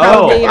 Garrison,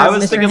 probably. Oh, I or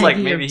was Mr. thinking like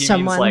Hanky or maybe he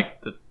someone. means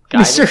like the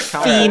guy. Mr.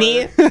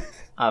 Feeney.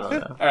 I don't know.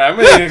 Alright, I'm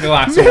gonna get a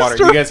glass of water.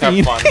 You guys have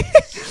Feeney. fun.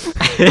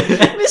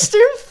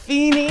 Mr.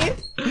 Feeney.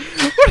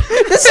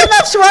 This time I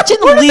was watching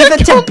Leave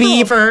It to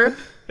Beaver.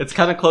 It's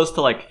kind of close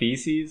to like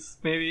feces,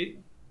 maybe.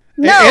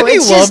 No, Andy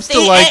it's loves just to,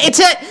 like-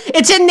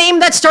 it's a name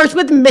that starts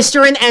with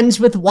Mr. and ends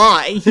with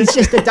Y. He's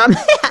just a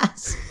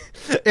dumbass.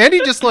 Andy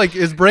just like,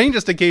 his brain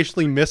just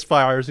occasionally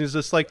misfires. He's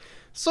just like,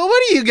 so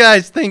what do you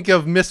guys think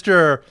of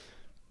Mr.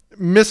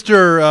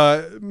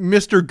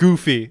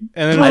 Goofy?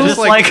 And then I it's just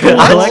like,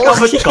 I like how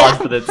much Yeah.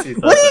 confidence he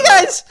says. What do you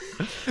guys?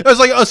 I was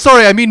like, oh,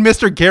 sorry, I mean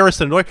Mr.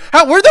 Garrison. Like,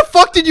 where the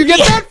fuck did you get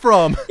that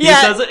from?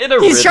 Yeah, says it in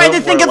a he's trying to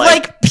rhythm think where,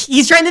 of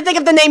he's trying to think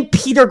of the name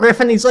Peter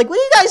Griffin. He's like, what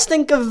do you guys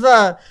think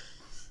of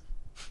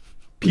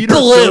Peter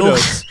Blue?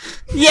 Sotos.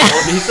 Yeah.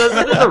 He says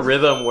it in a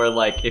rhythm where,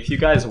 like, if you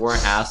guys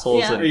weren't assholes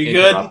Yeah. and Are you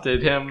good?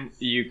 interrupted him,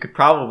 you could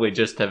probably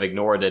just have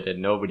ignored it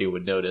and nobody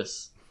would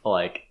notice.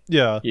 Like,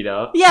 Yeah. you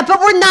know? Yeah, but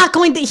we're not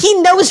going to.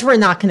 He knows we're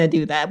not going to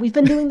do that. We've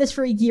been doing this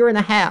for a year and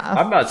a half.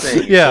 I'm not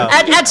saying. Yeah.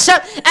 At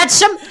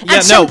some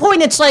no,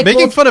 point, it's like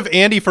Making well, fun of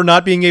Andy for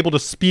not being able to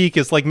speak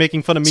is like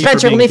making fun of me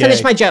Spencer. for Let being me finish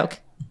gay. my joke.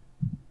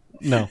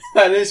 No.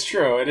 That is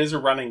true. It is a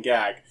running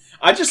gag.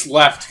 I just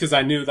left because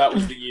I knew that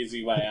was the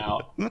easy way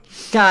out.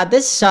 God,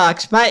 this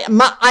sucks.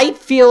 I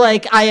feel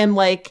like I am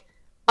like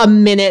a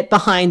minute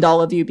behind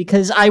all of you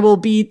because I will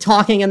be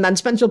talking and then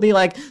Spencer will be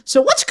like,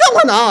 "So what's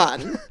going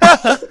on?"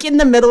 in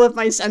the middle of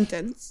my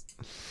sentence.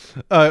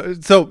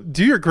 So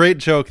do your great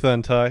joke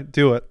then, Ty.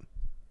 Do it.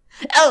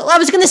 Oh, I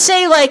was gonna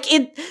say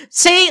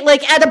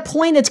at a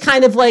point it's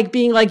kind of like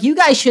being like you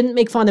guys shouldn't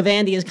make fun of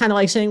Andy is kind of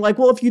like saying like,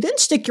 well, if you didn't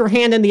stick your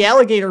hand in the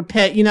alligator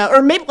pit, you know,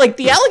 or maybe like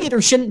the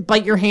alligator shouldn't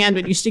bite your hand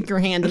when you stick your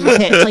hand in the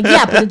pit. It's like,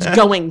 yeah, but it's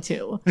going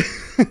to.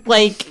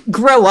 Like,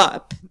 grow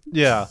up.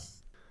 Yeah.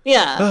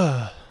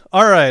 Yeah.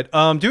 All right.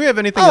 Do we have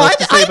anything else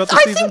to say about the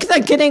I season? think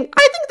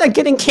that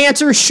getting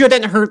cancer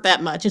shouldn't hurt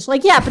that much. It's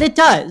like, yeah, but it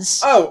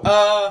does.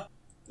 Oh,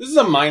 this is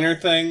a minor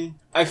thing.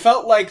 I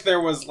felt like there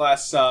was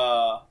less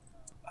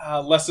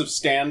of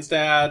Stan's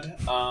dad.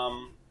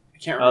 I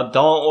can't remember. Oh,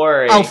 don't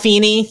worry. Oh,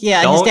 Feeney. Yeah,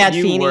 his Don't dad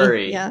you Feeney.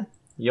 worry. Yeah.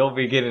 You'll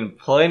be getting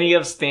plenty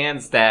of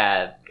Stan's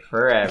dad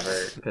forever.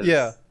 'cause-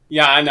 Yeah.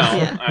 Yeah, I know.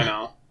 Yeah. I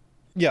know.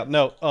 Yeah,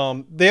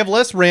 no. They have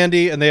less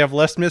Randy and they have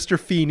less Mr.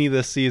 Feeney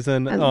this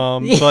season.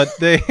 Yeah. But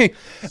they,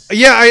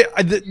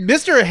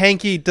 Mr.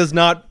 Hanky does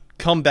not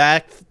come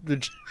back.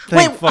 Thank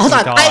Wait, fucking hold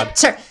on. God.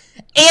 Sorry.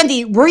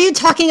 Andy, were you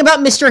talking about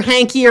Mr.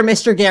 Hanky or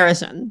Mr.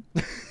 Garrison?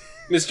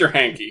 Mr.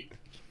 Hanky.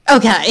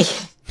 Okay.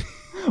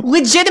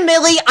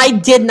 Legitimately, I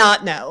did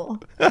not know.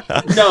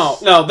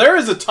 No, there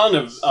is a ton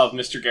of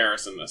Mr.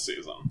 Garrison this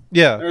season.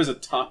 Yeah. There is a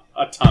ton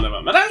of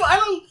them, and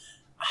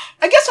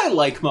I guess I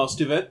like most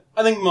of it.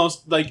 I think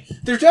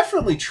they're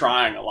definitely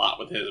trying a lot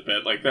with his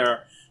bit. Like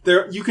they're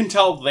you can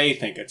tell they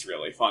think it's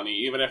really funny,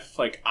 even if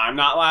like I'm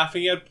not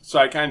laughing at it. So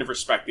I kind of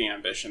respect the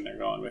ambition they're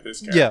going with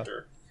his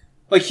character.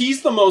 Like,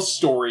 he's the most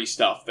story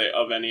stuff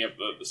of any of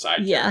the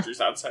side characters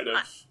outside of...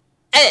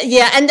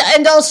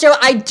 and also,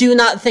 I do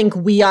not think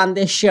we on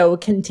this show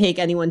can take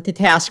anyone to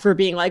task for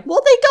being like,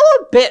 well, they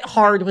go a bit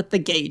hard with the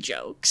gay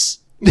jokes.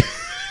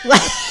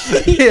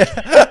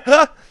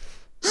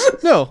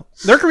 No,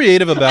 they're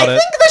creative about it. I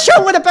think the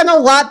show would have been a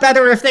lot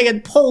better if they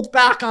had pulled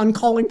back on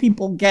calling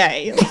people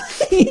gay.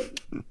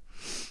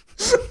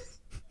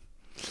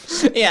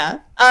 Yeah.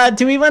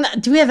 Do we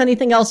have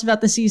anything else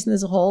about the season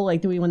as a whole?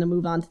 Like, do we want to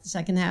move on to the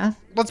second half?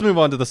 Let's move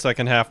on to the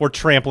second half. We're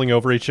trampling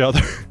over each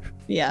other.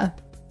 Yeah.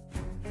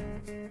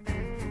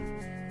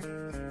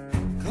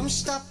 Come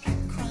stop your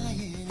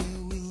crying,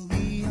 it will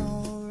be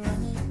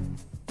alright.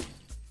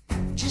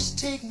 Just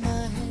take my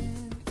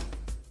hand,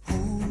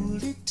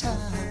 hold it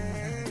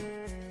tight.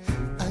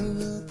 I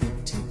will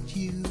protect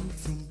you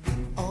from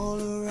all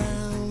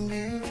around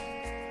you.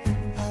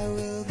 I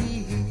will be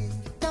here,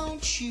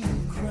 don't you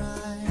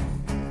cry.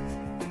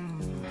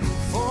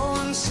 For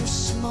one so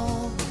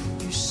small,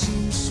 you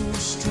seem so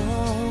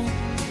strong.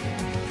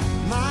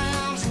 My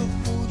arms will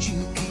hold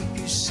you,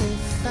 keep you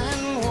safe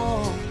and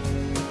warm.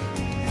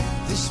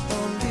 This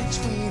bond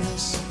between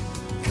us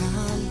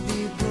can't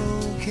be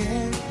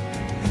broken.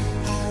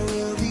 I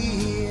will be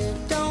here,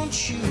 don't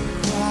you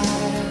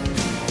cry.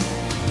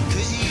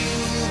 'Cause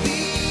you'll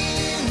be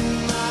in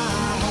my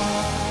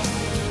heart.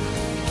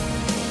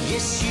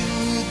 Yes,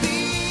 you'll be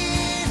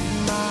in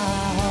my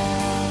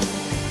heart.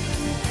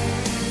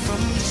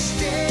 From this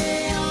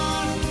day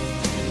on,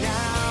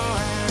 now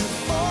and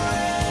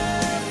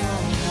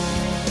forevermore.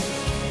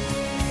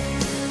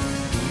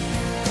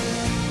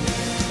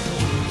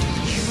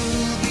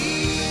 You'll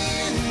be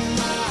in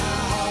my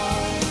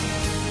heart.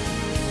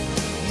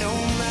 No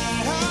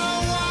matter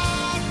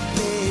what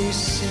they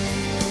say.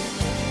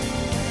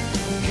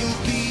 You'll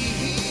be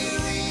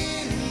here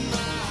in my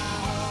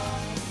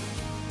heart.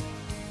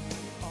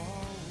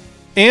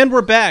 And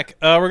we're back.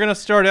 We're going to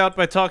start out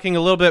by talking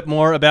a little bit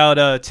more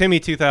about Timmy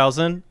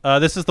 2000.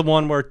 This is the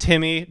one where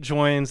Timmy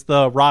joins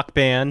the rock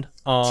band.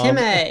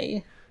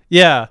 Timmy.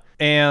 Yeah,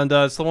 and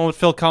it's the one with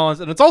Phil Collins.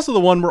 And it's also the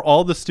one where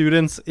all the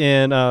students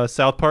in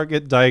South Park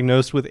get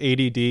diagnosed with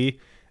ADD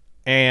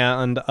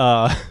and,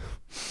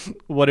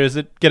 what is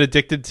it? Get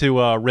addicted to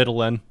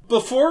Ritalin.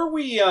 Before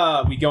we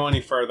go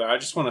any further, I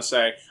just want to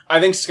say, I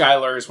think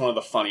Skylar is one of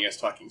the funniest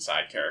fucking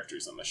side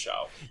characters in the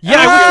show. Yeah,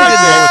 I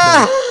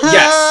feel like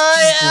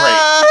Yes, she's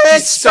great.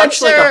 She's such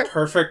Spencer. like a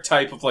perfect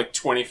type of like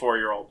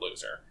 24-year-old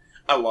loser.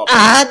 I love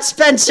her. It's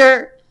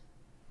Spencer.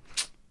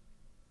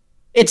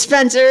 It's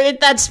Spencer.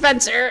 That's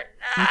Spencer.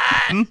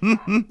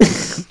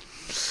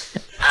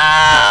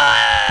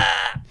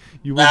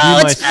 You will be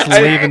my it's Spencer.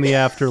 slave in the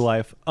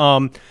afterlife.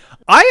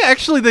 I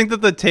actually think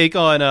that the take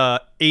on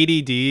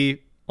ADD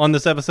on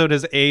this episode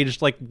has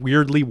aged like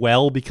weirdly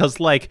well because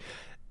like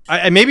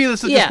maybe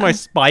this is just Yeah. my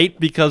spite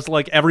because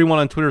like everyone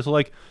on Twitter is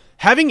like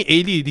having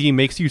ADD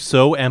makes you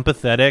so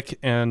empathetic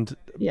and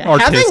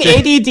artistic.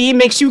 Having ADD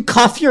makes you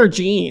cuff your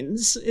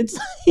jeans. It's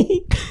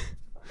like,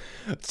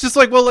 It's just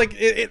like, well, like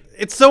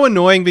it's so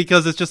annoying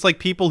because it's just like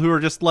people who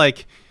are just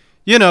like,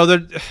 you know,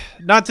 they're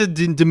not to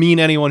demean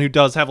anyone who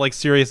does have like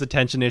serious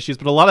attention issues,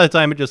 but a lot of the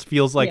time it just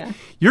feels like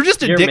you're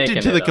just You're addicted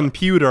making to the it up.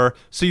 computer.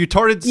 So you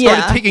started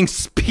Yeah. taking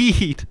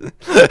speed,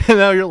 and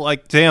now you're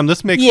like, damn,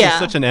 this makes me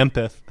such an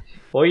empath.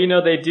 Well, you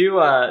know, they do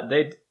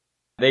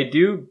they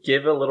do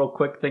give a little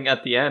quick thing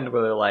at the end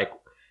where they're like,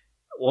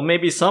 well,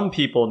 maybe some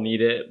people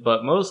need it,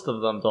 but most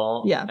of them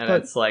don't. Yeah, and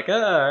but- it's like, oh,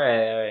 all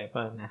right,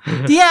 fine.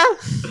 yeah.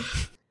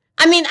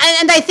 I mean,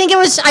 and I think it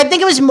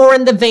was more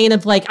in the vein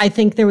of like, I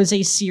think there was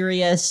a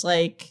serious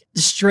like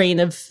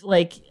strain of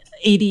like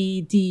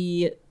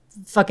ADD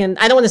fucking,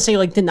 I don't want to say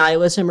like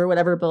denialism or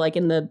whatever, but like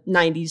in the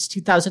 90s,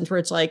 2000s where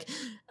it's like,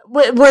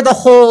 where the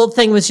whole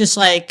thing was just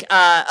like,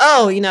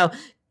 oh, you know,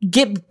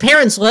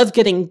 parents love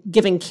giving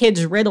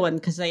kids Ritalin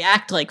because they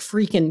act like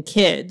freaking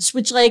kids,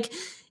 which like,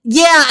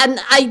 yeah, and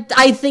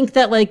I think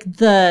that like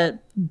the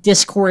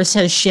discourse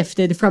has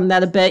shifted from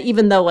that a bit,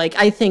 even though like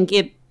I think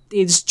it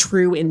is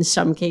true in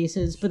some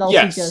cases, but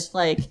also just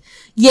like,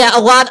 yeah,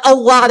 a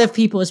lot of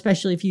people,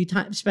 especially if you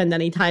spend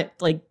any time,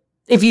 like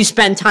if you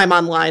spend time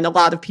online, a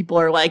lot of people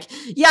are like,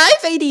 yeah, I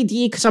have ADD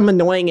because I'm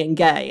annoying and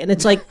gay, and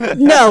it's like,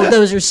 no,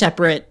 those are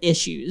separate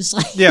issues.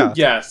 Like, Yeah.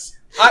 Yes.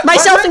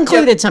 myself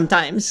included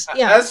sometimes.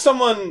 Yeah. As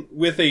someone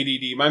with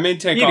ADD, my main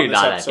take You on do this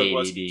not have episode ADD.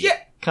 was,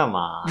 Come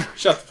on.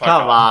 shut the fuck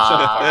Come up. Shut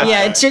the fuck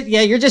on. up.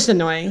 Yeah, you're just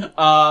annoying.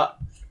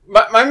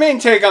 My main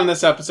take on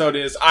this episode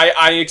is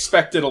I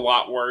expected a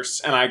lot worse,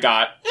 and I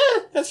got,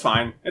 that's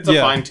fine. It's a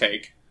fine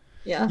take.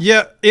 Yeah.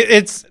 Yeah,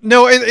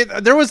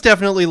 there was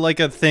definitely like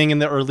a thing in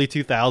the early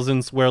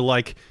 2000s where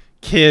like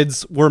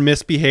kids were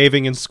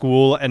misbehaving in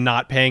school and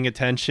not paying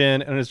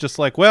attention, and it's just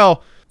like,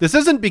 well, this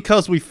isn't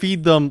because we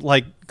feed them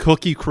like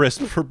Cookie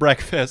Crisp for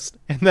breakfast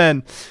and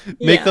then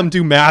make Yeah. them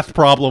do math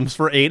problems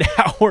for 8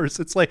 hours.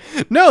 It's like,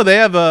 no, they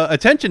have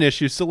attention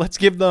issues, so let's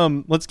give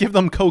them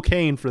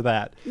cocaine for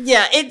that.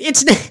 Yeah,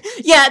 it's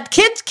yeah.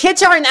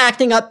 Kids aren't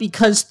acting up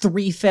because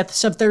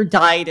 3/5 of their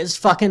diet is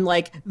fucking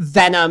like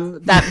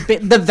venom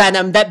the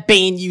venom that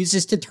Bane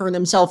uses to turn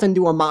himself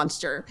into a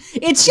monster.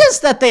 It's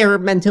just that they're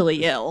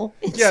mentally ill.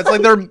 Yeah, it's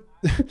like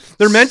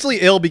they're mentally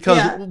ill because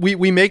Yeah.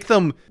 we make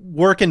them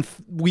work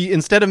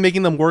instead of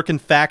making them work in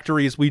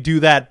factories, we do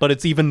that, but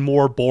it's even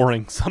more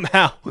boring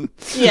somehow.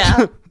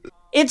 Yeah.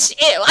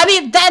 I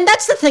mean, and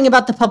that's the thing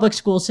about the public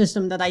school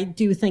system that I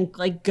do think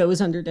like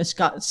goes under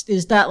discussed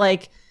is that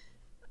like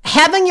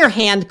having your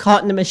hand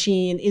caught in a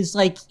machine is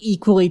like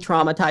equally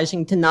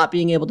traumatizing to not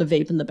being able to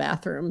vape in the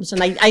bathrooms.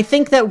 And I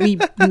think that we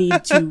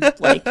need to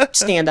like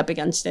stand up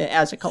against it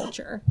as a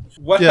culture.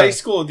 What Yeah. high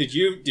school did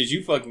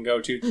you fucking go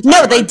to?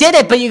 No, they did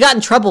it, but you got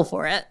in trouble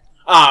for it.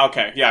 Ah,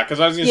 okay, yeah, because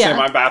I was gonna say Yeah.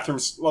 my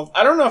bathrooms. Well,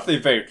 I don't know if they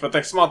vaped, but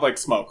they smelled like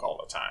smoke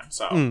all the time.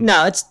 So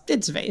No, it's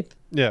vape.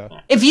 Yeah.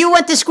 If you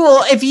went to school,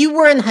 if you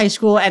were in high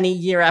school any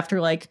year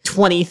after like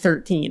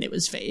 2013, it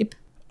was vape.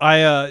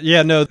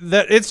 No,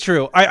 that it's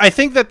true. I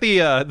think that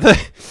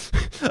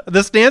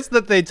the stance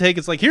that they take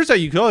is like, here's how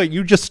you go.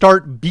 You just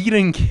start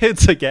beating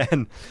kids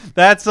again.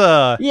 That's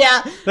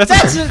Yeah,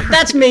 That's-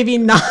 that's maybe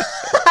not.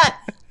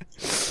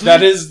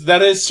 that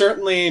is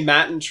certainly a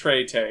Matt and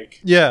Trey take.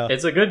 yeah.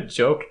 It's a good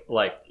joke.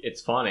 Like,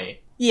 it's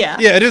funny. Yeah.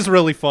 Yeah, it is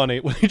really funny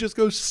when he just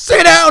goes,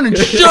 sit down and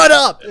shut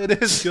up.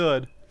 It is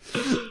good.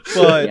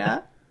 But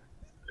Yeah.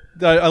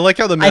 I like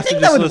how the message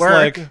think is that would just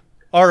work. like,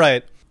 all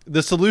right,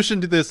 the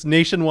solution to this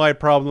nationwide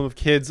problem of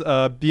kids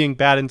being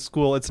bad in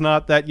school, it's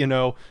not that,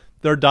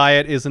 their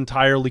diet is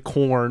entirely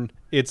corn.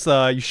 It's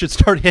you should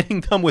start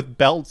hitting them with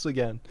belts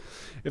again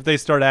if they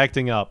start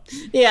acting up.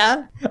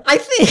 Yeah. I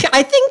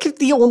think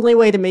the only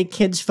way to make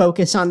kids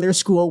focus on their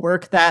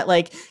schoolwork that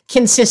like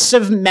consists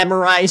of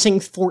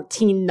memorizing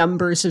 14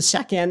 numbers a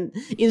second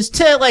is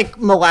to like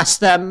molest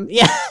them.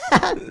 Yeah.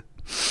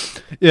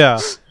 Yeah.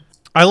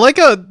 I like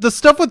the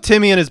stuff with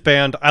Timmy and his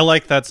band. I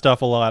like that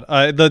stuff a lot.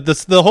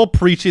 The whole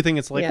preachy thing.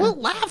 It's like, Yeah. well,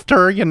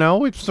 laughter.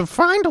 It's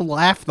fine to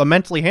laugh the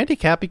mentally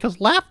handicapped because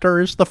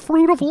laughter is the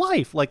fruit of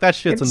life. Like that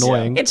shit's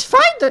annoying. It's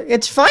fine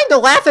to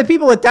laugh at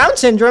people with Down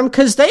syndrome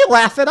because they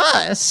laugh at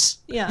us.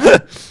 Yeah.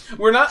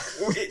 We're not.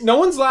 No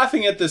one's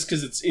laughing at this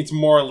because it's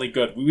morally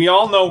good. We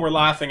all know we're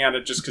laughing at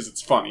it just because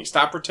it's funny.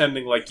 Stop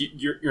pretending like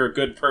you're a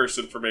good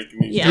person for making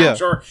these Yeah.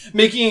 jokes or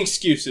making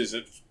excuses.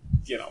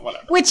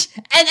 Whatever. Which,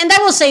 and I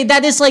will say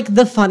that is like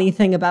the funny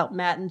thing about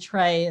Matt and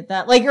Trey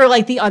that like, or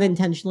like the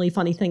unintentionally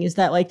funny thing is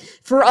that like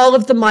for all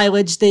of the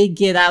mileage they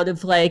get out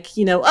of like,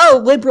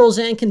 liberals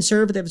and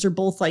conservatives are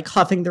both like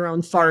huffing their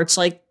own farts.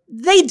 Like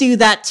they do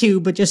that too,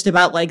 but just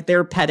about like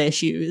their pet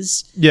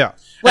issues. Yeah.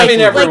 I mean,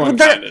 Like, everyone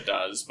they're- kind of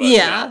does. But,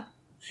 Yeah.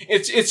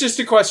 It's just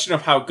a question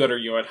of how good are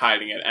you at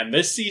hiding it. And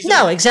this season,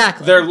 No,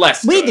 exactly. they're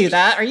less. We good. do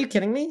that. Are you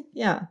kidding me?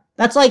 Yeah.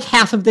 That's like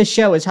half of this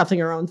show is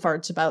huffing our own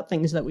farts about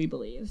things that we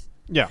believe.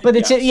 Yeah. But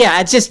it's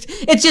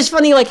it's just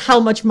funny like how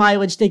much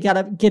mileage they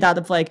gotta get out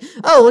of like,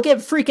 oh, look at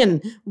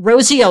freaking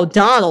Rosie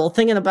O'Donnell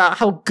thinking about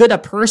how good a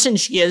person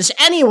she is.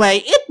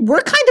 Anyway,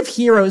 we're kind of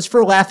heroes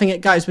for laughing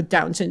at guys with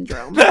Down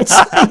syndrome. It's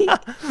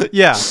like,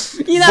 Yeah.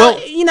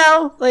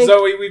 like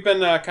Zoe, we've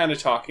been kind of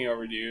talking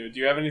over you. Do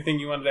you have anything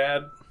you wanted to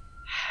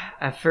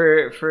add?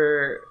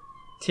 For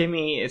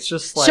Timmy, it's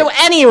just like so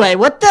anyway,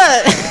 what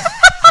the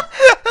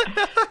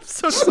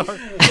So sorry.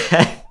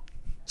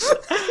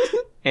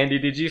 Andy,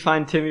 did you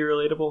find Timmy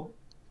relatable?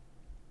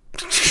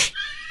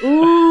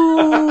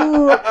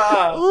 Ooh.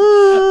 I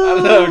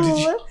don't know. Did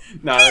you?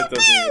 No, that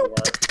doesn't even work.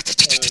 That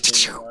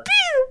doesn't even work.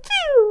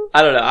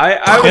 I don't know.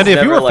 I was Andy, if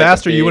you never, were like, a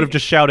faster, you would have big-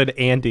 just shouted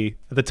Andy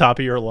at the top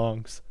of your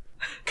lungs.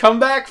 Come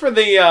back for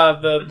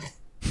the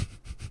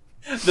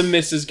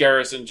Mrs.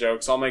 Garrison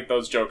jokes. I'll make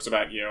those jokes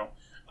about you,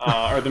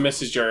 or the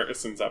Mrs.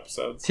 Garrison's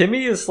episodes.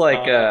 Timmy is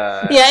like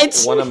Yeah,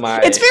 it's one of my.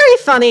 It's very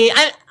funny.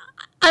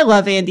 I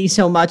love Andy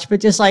so much, but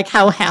just like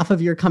how half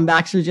of your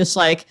comebacks are just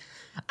like,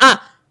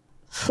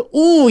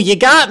 ooh, you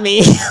got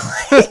me.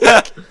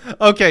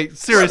 Okay,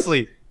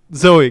 seriously,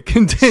 Zoe,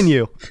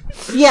 continue.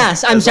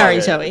 Yes, I'm sorry,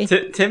 Okay.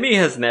 Zoe. Timmy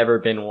has never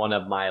been one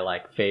of my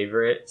like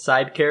favorite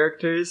side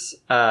characters,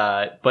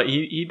 but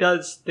he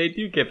does. They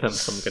do give him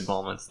some good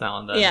moments now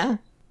and then. Yeah,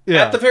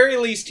 Yeah. At the very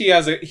least, he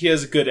has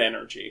a good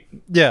energy.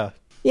 Yeah.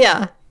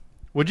 yeah.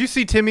 Would you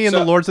see Timmy in So-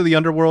 the Lords of the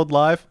Underworld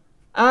live?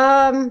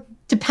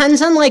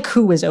 Depends on like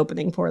who was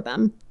opening for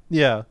them.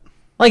 Yeah.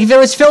 Like if it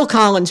was Phil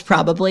Collins,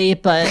 probably,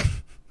 but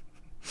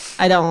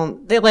I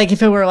don't. Like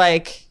if it were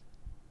like,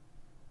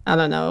 I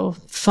don't know,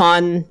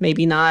 Fun,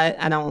 maybe not.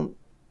 I don't.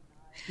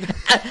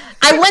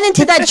 I went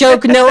into that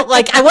joke. No,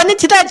 like I went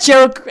into that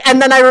joke,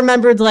 and then I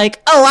remembered, like,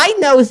 oh, I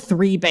know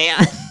 3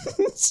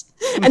 bands,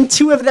 and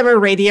 2 of them are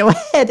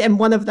Radiohead, and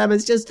one of them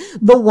is just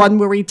the one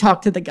where we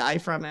talk to the guy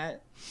from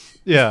it.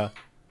 Yeah.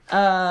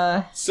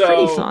 So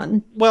Pretty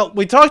fun. Well,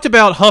 we talked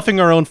about huffing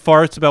our own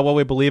farts about what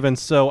we believe in,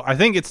 so I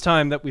think it's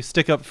time that we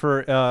stick up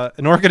for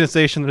an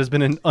organization that has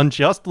been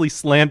unjustly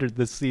slandered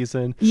this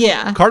season.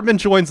 Yeah. Cartman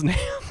joins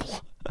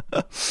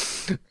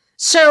NAMBLA.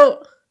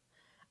 So,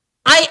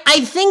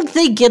 I think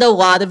they get a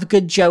lot of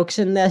good jokes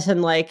in this,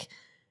 and like,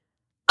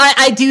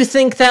 I do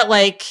think that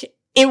like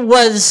it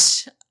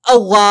was a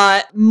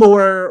lot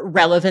more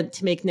relevant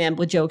to make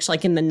NAMBLA jokes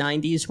like in the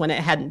 90s when it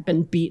hadn't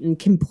been beaten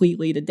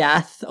completely to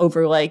death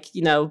over like,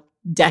 you know,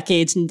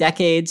 decades and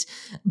decades.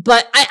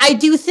 But I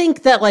do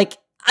think that like,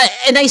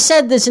 and I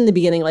said this in the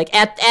beginning, like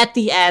at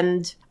the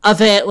end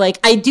of it, like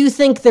I do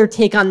think their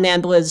take on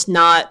NAMBLA is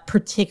not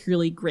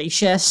particularly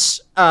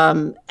gracious.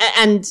 And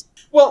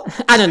well,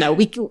 I don't know.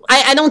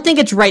 I don't think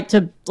it's right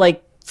to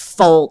like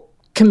fault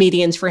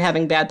comedians for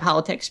having bad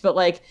politics, but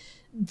like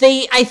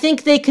I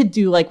think they could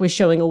do like with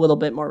showing a little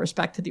bit more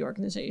respect to the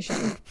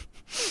organization.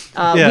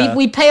 Yeah.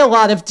 We pay a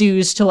lot of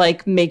dues to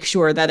like make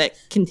sure that it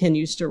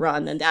continues to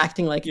run, and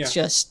acting like it's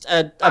just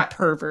a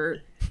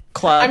pervert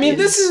club. I mean,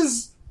 this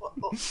is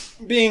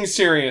being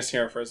serious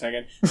here for a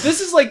second.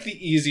 This is like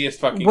the easiest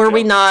fucking Were joke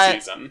we of not? the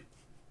season.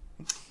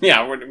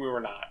 Yeah, we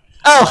were not.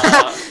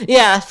 Oh,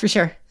 yeah, for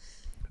sure.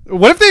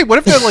 What if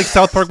the like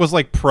South Park was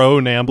like pro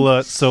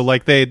NAMBLA, so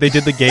like they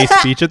did the gay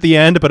speech at the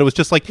end, but it was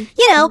just like,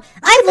 You know,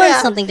 I've learned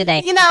something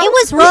today. You know, it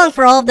was wrong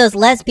for all of those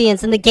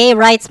lesbians and the gay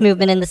rights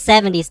movement in the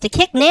 70s to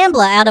kick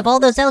NAMBLA out of all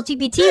those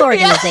LGBT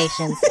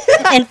organizations.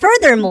 And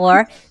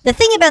furthermore, the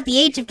thing about the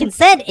age of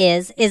consent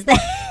is that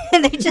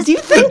they just...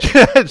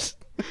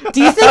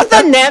 Do you think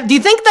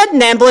that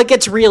NAMBLA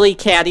gets really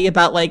catty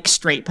about like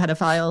straight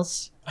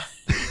pedophiles?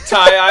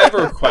 Ty, I have a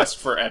request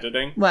for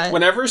editing. What?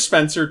 Whenever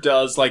Spencer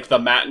does like the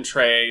Matt and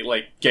Trey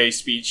like gay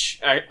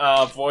speech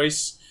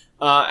voice,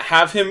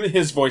 have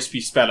his voice be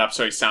sped up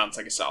so he sounds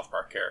like a South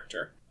Park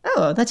character.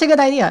 Oh, that's a good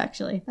idea,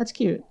 actually. That's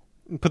cute.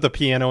 put the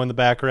piano in the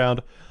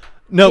background.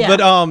 No, Yeah.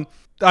 but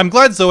I'm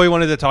glad Zoe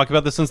wanted to talk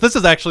about this since this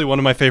is actually one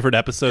of my favorite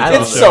episodes. of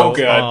the It's show. so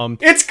good.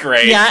 It's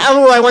great. Yeah,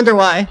 I wonder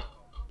why.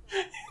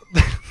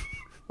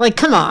 Like,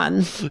 come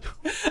on.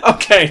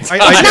 Okay. I It's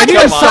not, think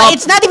even I'm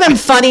it's not even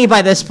funny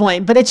by this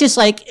point, but it's just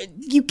like,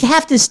 you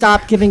have to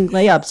stop giving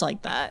layups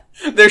like that.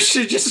 There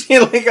should just be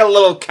like a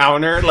little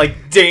counter, like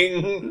Yeah,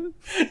 ding.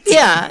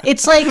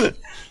 it's like,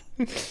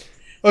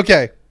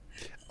 Okay.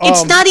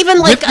 it's not even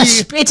like,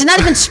 with it's not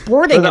even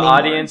sporting For the anymore.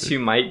 audience who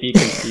might be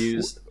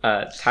confused,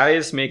 Ty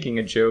is making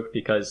a joke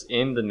because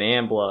in the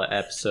NAMBLA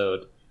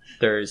episode,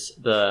 there's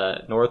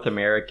the North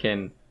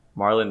American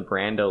Marlon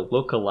Brando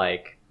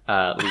lookalike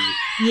lead.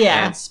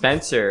 Yeah. And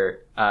Spencer,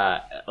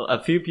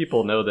 a few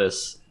people know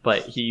this,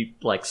 but he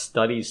like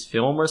studies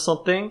film or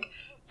something,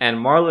 and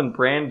Marlon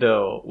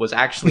Brando was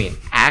actually an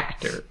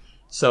actor.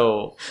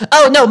 So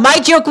Oh, no, my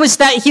joke was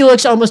that he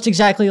looks almost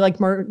exactly like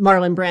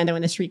Marlon Brando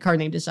in A Streetcar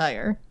Named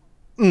Desire.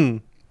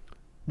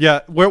 Yeah,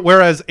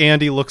 whereas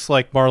Andy looks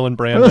like Marlon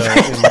Brando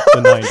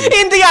in the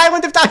 90s. In the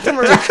Island of Dr.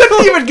 Moreau.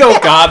 Couldn't even go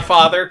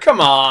Godfather. Come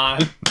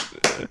on.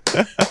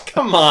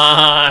 Come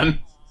on.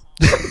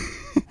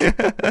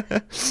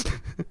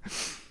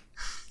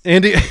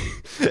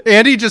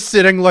 Andy just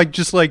sitting like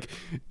just like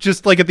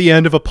at the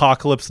end of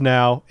Apocalypse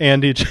Now.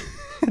 Andy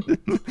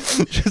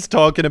just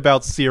talking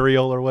about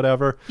cereal or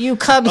whatever. You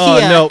come Oh,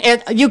 here, no.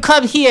 and you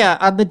come here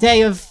on the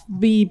day of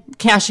me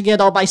cashing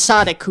in all my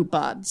Sonic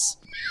coupons.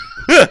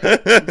 You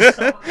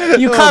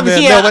come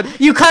man, here. no, but-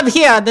 You come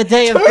here on the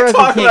day of Can we Burger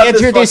talk King, about this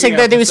introducing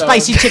fucking the new episode?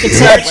 spicy chicken I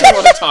sandwich. actually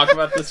want to talk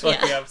about this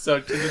fucking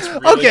episode because it's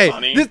really Okay.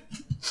 funny.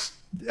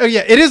 Oh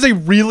yeah, it is a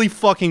really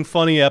fucking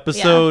funny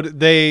episode.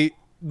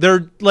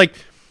 They're like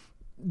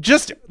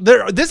just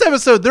this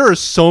episode there are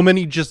so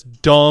many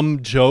just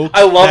dumb jokes.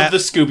 I love that- the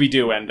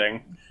Scooby-Doo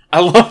ending. I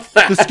love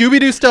that. the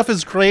Scooby-Doo stuff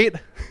is great.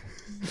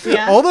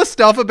 Yeah. All the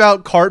stuff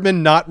about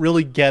Cartman not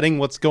really getting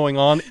what's going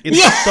on, it's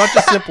Yeah. such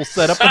a simple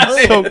setup.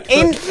 It's so good.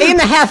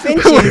 8.5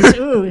 inches.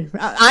 Ooh,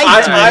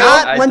 I do I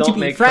not want to don't be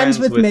make friends friends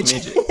with with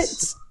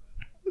midgets.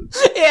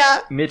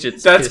 Yeah.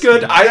 midgets. That's piss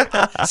good. me.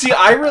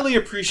 I really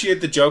appreciate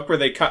the joke where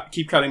they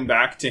keep cutting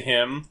back to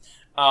him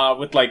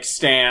with like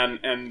Stan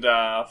and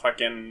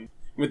fucking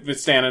with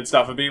Stan and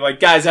stuff and being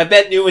like, guys, I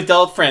bet new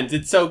adult friends.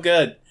 It's so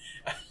good.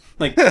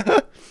 Like,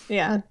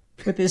 Yeah.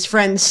 With his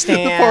friends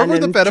Stan. The part where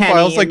the and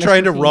pedophile's Kenny like and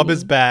trying to Mr. rub Bean.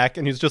 his back,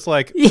 and he's just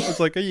like, it's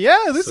like, yeah,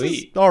 this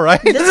Sweet. is all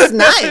right. This is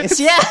nice.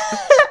 Yeah.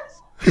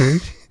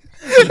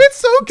 It's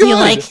so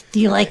good. Do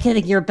you like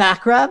getting your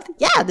back rubbed?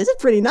 Yeah, this is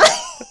pretty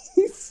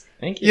nice.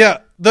 Thank you. Yeah,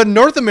 the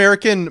North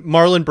American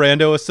Marlon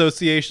Brando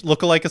Association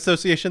lookalike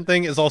association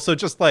thing is also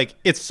just like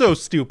it's so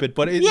stupid,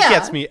 but it Yeah.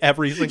 gets me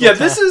every single yeah, time.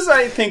 this is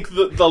I think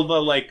the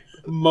like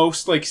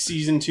most like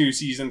season 2,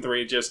 season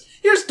 3. Just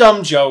here's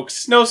dumb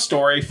jokes, no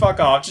story, fuck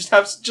off. Just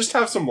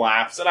have some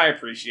laughs, and I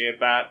appreciate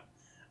that.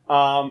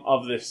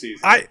 Of this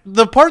season.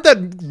 The part that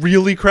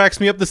really cracks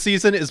me up this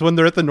season is when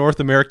they're at the North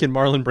American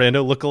Marlon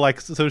Brando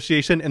lookalike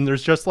association, and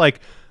there's just like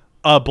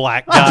a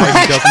black guy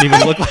who doesn't even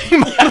look like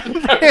Marlon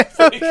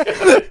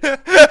Brando.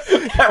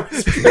 That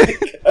was pretty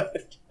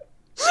good.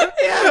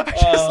 Yeah.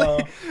 Just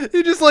like,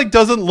 He just like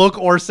doesn't look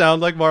or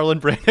sound like Marlon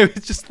Brando.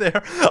 He's just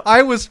there.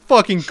 I was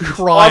fucking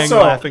crying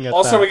laughing at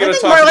that. We I gotta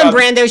think talk Marlon about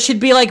Brando should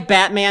be like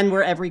Batman,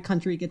 where every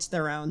country gets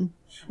their own.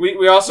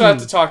 we also have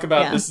to talk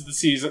about Yeah.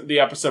 this is the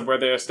episode where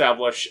they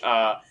establish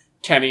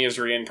Kenny is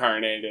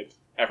reincarnated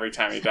every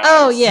time he dies.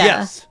 Oh yeah,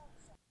 Yes.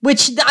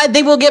 which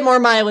they will get more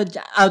mileage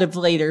out of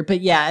later. But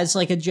yeah, as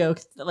like a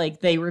joke, like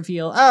they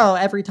reveal, oh,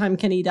 every time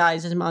Kenny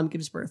dies, his mom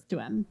gives birth to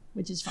him,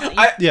 which is funny.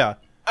 Yeah.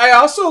 I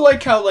also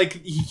like how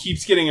like he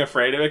keeps getting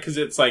afraid of it because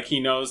it's like he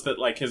knows that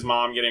like his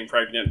mom getting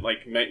pregnant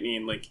like might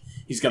mean like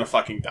he's gonna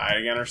fucking die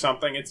again or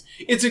something.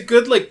 It's a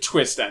good like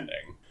twist ending.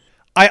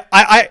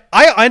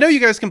 I know you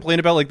guys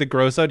complain about like the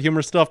gross out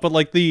humor stuff, but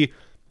like the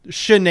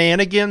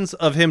shenanigans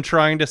of him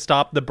trying to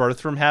stop the birth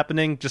from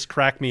happening just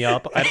crack me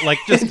up. I like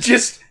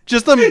just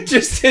them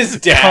Just his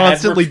dad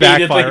constantly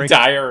repeated, backfiring. like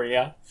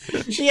diarrhea.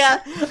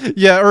 yeah,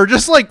 Yeah, or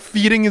just like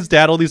feeding his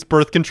dad all these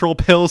birth control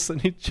pills, and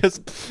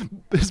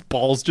his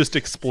balls just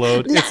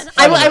explode.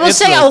 I will it's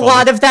say really a funny.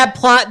 lot of that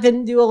plot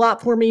didn't do a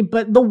lot for me,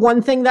 but the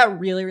one thing that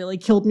really, really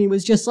killed me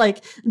was just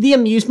like the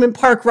amusement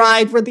park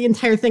ride where the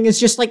entire thing is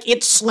just like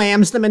it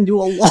slams them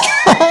into a wall.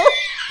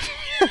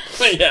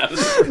 Yeah,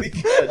 that's pretty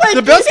good. Like,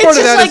 The best part it's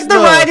of just that like is the the-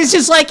 ride is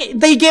just like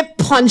they get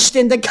punched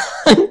into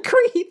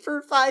concrete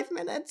for 5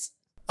 minutes.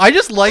 I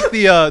just like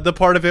the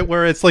part of it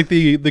where it's like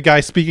the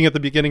guy speaking at the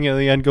beginning and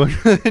the end going.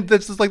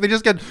 That's just like they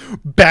just get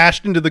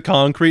bashed into the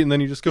concrete, and then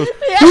he just goes.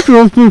 Oh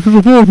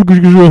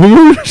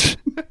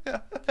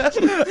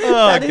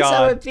That is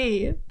how god, it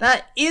be.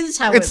 That is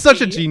how it's it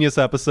such a be. genius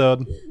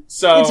episode.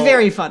 So It's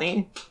very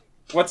funny.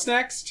 What's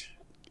next?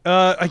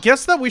 I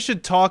guess that we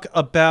should talk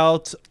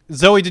about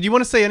Zoe. Did you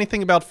want to say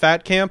anything about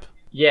Fat Camp?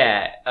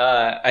 Yeah,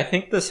 I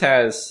think this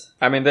has.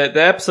 I mean,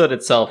 the episode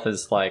itself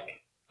is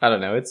like, I don't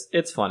know,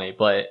 it's funny,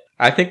 but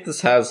I think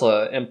this has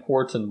an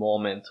important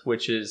moment,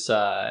 which is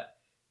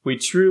we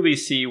truly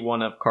see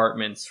one of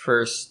Cartman's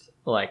first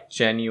like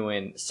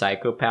genuine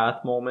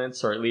psychopath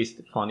moments, or at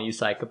least funny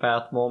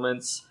psychopath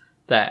moments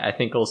that I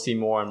think we'll see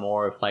more and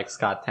more of like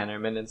Scott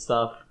Tenorman and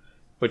stuff.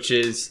 Which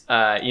is,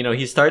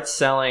 he starts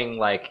selling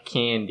like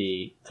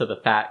candy to the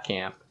Fat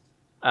Camp.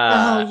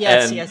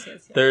 Yes.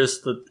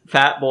 There's the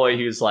fat boy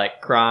who's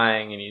like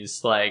crying and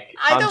he's like,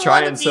 I don't I'm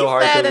trying wanna be so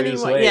hard fat to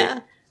lose anymore. weight. Yeah.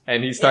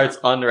 And he starts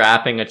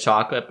unwrapping a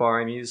chocolate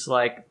bar and he's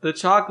like, the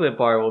chocolate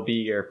bar will be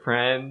your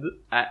friend.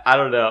 I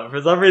don't know.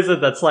 For some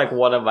reason, that's like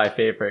one of my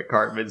favorite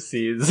Cartman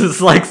scenes. It's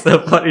like so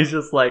funny. He's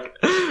just like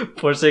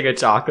pushing a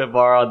chocolate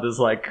bar on this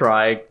like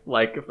crying,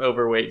 like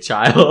overweight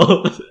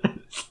child.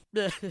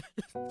 Why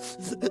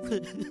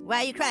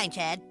are you crying,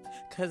 Chad?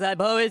 Cause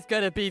I'm always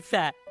gonna be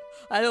fat.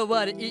 I don't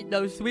want to eat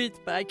no sweets,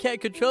 but I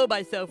can't control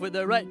myself when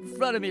they're right in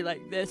front of me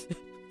like this.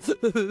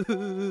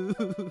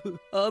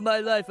 All my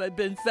life I've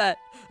been fat.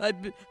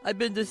 I've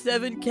been to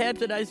 7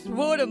 camps and I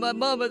swore to my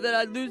mama that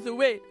I'd lose the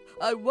weight.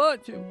 I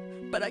want to,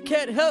 but I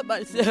can't help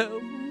myself.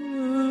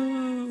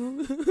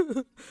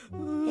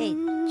 Hey,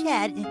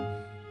 Chad,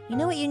 you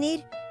know what you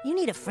need? You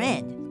need a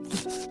friend.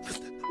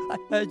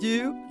 I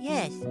do?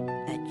 Yes,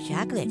 a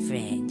chocolate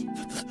friend.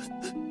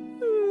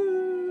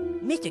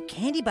 Mr.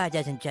 Candy Bar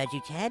doesn't judge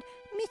you, Chad.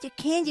 Mr.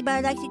 Candy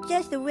Bar likes you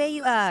just the way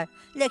you are.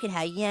 Look at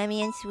how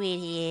yummy and sweet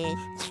he is.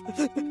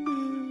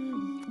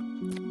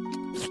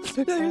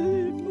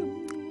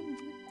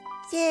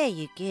 There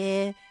you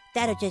go.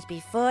 That'll just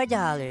be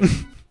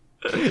 $4.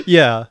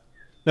 Yeah.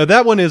 No,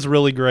 that one is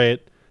really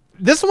great.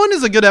 This one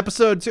is a good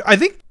episode too. I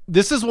think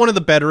this is one of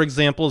the better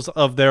examples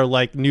of their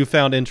like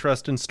newfound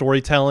interest in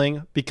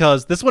storytelling,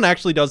 because this one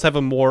actually does have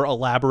a more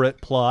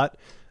elaborate plot,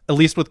 at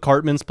least with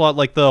Cartman's plot,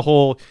 like the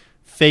whole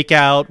fake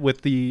out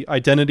with the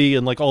identity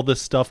and like all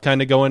this stuff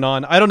kind of going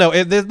on. I don't know.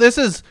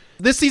 This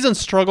season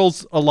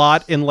struggles a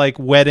lot in like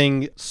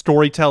wedding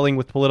storytelling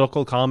with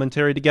political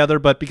commentary together,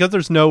 but because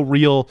there's no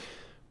real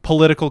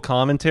political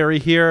commentary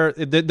here,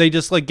 they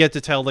just like get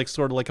to tell like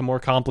sort of like a more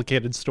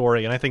complicated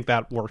story, and I think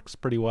that works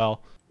pretty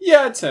well.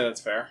 Yeah, I'd say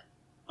that's fair.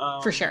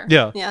 For sure.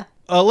 Yeah. Yeah.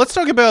 Let's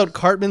talk about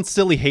Cartman's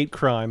silly hate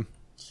crime.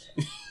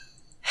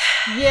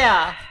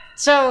 Yeah.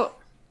 So,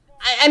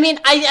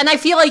 I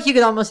feel like you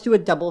could almost do a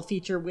double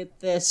feature with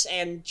this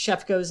and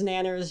Chef Goes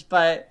Nanners,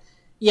 but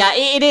yeah,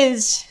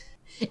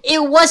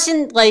 it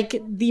wasn't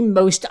like the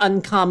most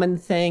uncommon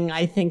thing,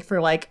 I think, for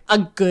like a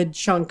good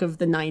chunk of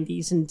the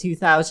 90s and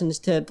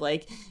 2000s to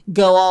like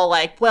go all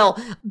like, well,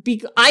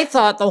 I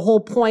thought the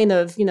whole point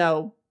of,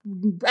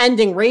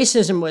 ending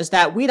racism was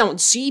that we don't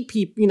see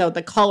people,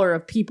 the color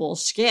of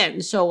people's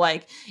skin. So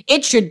like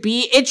it should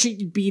be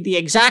the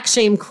exact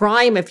same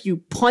crime if you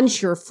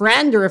punch your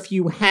friend or if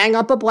you hang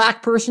up a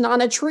black person on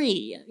a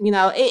tree,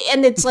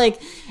 and it's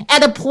like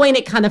at a point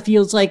it kind of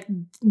feels like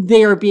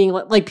they're being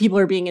like people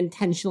are being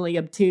intentionally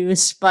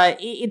obtuse, but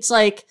it's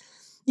like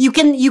you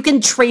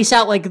can trace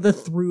out like the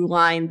through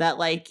line that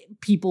like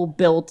people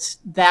built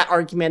that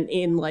argument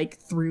in like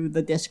through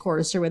the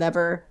discourse or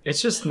whatever.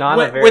 It's just not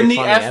a very when the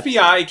funny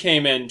FBI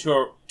came in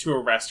to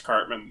arrest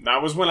Cartman.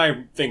 That was when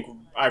I think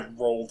I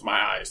rolled my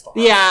eyes.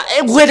 Yeah,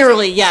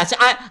 literally, yes.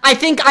 I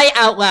think I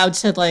out loud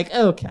said like,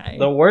 okay.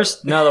 The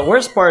worst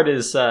part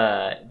is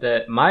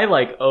that my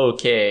like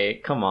okay,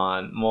 come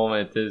on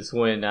moment is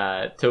when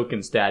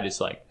Token's dad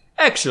is like,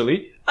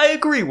 actually, I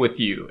agree with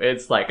you.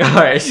 It's like,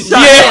 alright, shut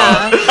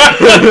up.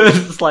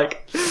 It's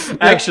like,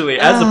 actually,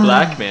 as a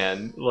black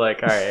man,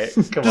 like, alright,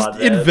 come Just on,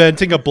 man.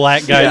 inventing a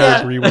black guy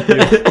to agree with you.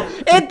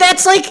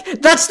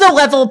 That's the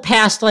level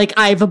past like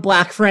I have a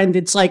black friend.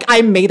 It's like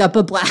I made up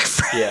a black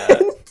friend. Yeah.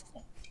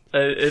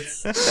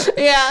 It's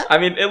Yeah. I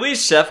mean, at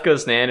least Chef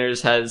Goes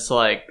Nanners has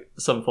like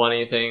some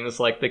funny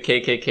things, like the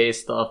KKK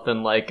stuff,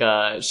 and like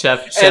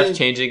Chef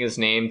changing his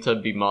name to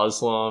be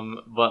Muslim.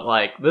 But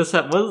like this,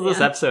 what does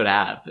this episode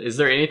have? Is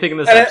there anything in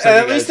this episode?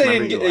 At you least guys they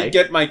remember didn't you like?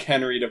 get Mike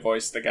Henry to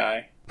voice the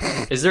guy.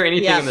 Is there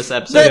anything in this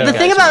episode? The you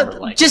thing guys about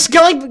remember liking? just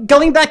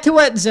going back to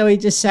what Zoe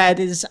just said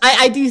is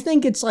I do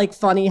think it's like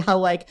funny how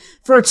like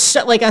for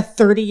like a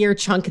 30-year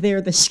chunk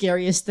there, the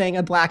scariest thing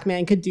a black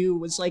man could do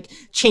was like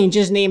change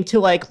his name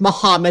to like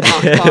Muhammad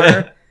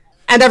Akbar.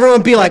 And everyone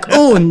would be like,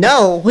 "Oh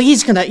no,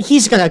 he's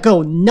gonna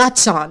go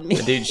nuts on me."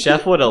 Dude,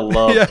 Chef would have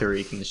loved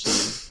Tariq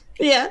Nasheed.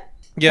 Yeah.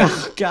 Yeah.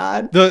 Oh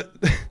God.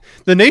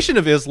 The Nation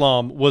of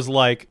Islam was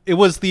like, it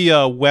was the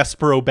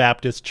Westboro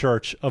Baptist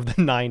Church of the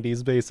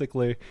 90s,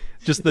 basically.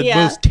 Just the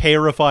most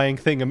terrifying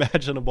thing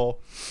imaginable.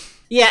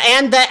 Yeah,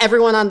 and that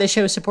everyone on the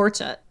show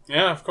supports it.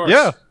 Yeah, of course.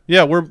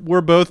 Yeah,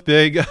 we're both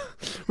big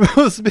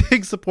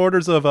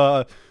supporters of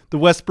the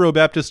Westboro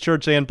Baptist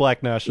Church and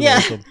Black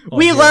nationalism. Yeah,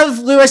 we love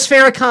Louis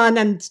Farrakhan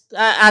and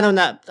I don't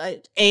know,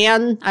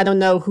 Anne. I don't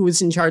know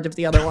who's in charge of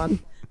the other one,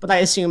 but I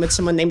assume it's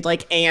someone named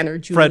like Anne or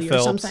Julie Fred or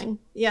Phelps. something.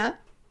 Yeah.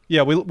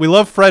 Yeah, we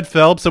love Fred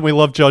Phelps and we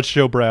love Judge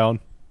Joe Brown.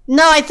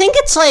 No, I think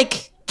it's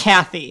like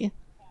Kathy.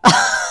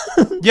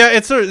 Yeah,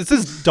 it's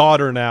his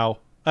daughter now.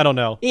 I don't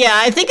know. Yeah,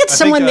 I think it's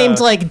someone named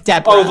like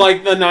Deborah. Oh,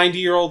 like the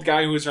 90-year-old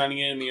guy who was running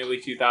it in the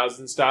early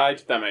 2000s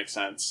died? That makes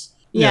sense.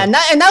 Yeah, and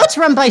now it's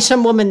run by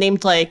some woman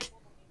named like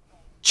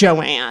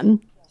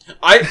Joanne.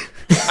 I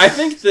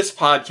think this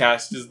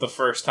podcast is the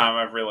first time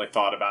I've really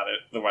thought about it,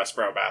 the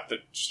Westboro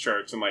Baptist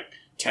Church, in like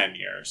 10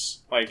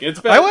 years. Like,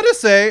 it's been... I want to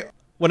say,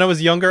 when I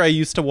was younger, I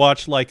used to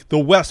watch like the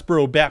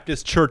Westboro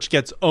Baptist Church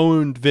gets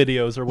owned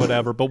videos or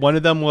whatever, but one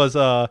of them was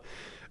a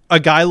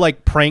guy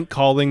like prank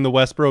calling the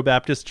Westboro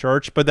Baptist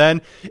Church, but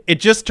then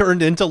it just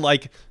turned into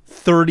like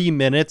 30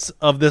 minutes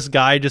of this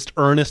guy just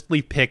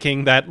earnestly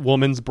picking that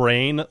woman's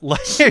brain.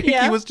 Like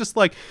he was just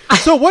like,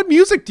 so what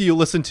music do you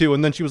listen to?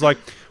 And then she was like,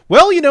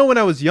 well, when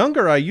I was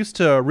younger, I used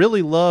to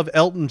really love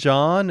Elton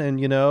John,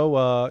 and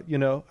I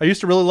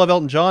used to really love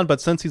Elton John, but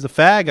since he's a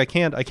fag, I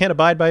can't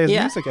abide by his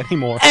music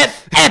anymore.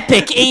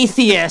 Epic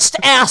atheist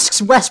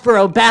asks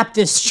Westboro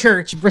Baptist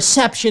Church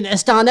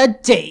receptionist on a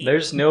date.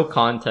 There's no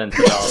content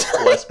about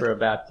Westboro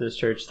Baptist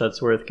Church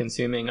that's worth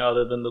consuming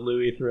other than the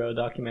Louis Theroux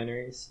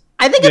documentaries.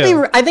 I think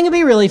it'd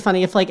be really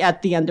funny if like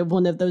at the end of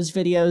one of those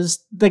videos,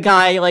 the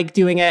guy like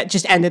doing it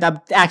just ended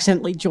up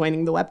accidentally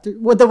joining the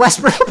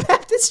Westboro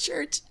Baptist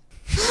Church.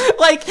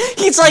 Like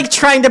he's like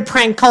trying to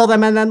prank call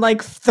them, and then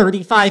like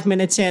 35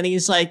 minutes in,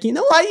 he's like, you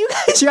know what, you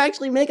guys are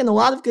actually making a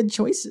lot of good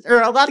choices or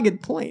a lot of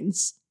good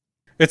points.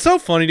 It's so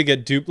funny to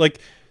get duped. Like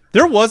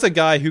there was a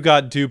guy who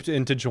got duped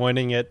into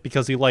joining it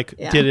because he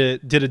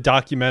did a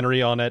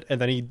documentary on it,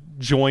 and then he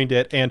joined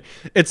it, and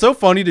it's so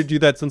funny to do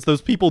that since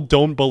those people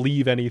don't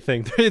believe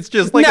anything. It's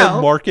just like a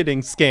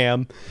marketing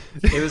scam.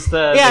 It was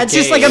the it's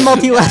just like a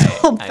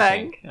multi-level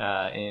thing.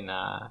 I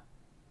think,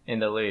 in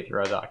the Louis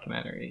Theroux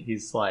documentary,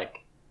 he's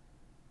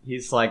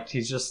just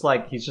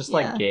like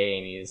gay,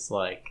 and he's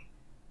like,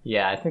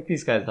 yeah, I think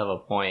these guys have a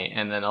point.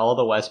 And then all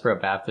the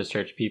Westboro Baptist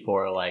Church people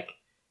are like,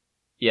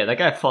 yeah, that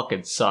guy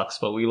fucking sucks,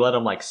 but we let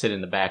him like sit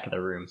in the back of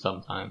the room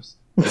sometimes.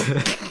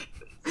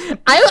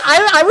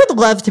 I would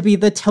love to be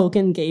the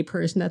token gay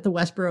person at the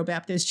Westboro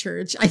Baptist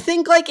Church. I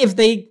think like if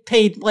they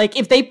paid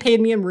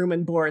me in room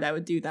and board, I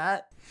would do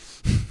that.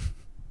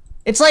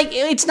 It's like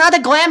it's not a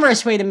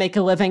glamorous way to make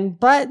a living,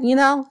 but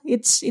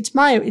it's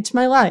my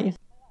life.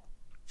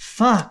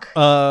 Fuck.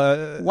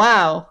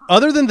 Wow.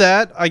 Other than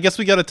that, I guess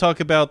we got to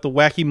talk about the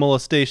wacky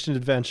molestation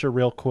adventure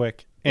real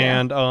quick. Yeah.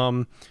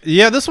 And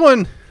this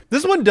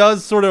one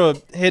does sort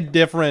of hit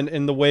different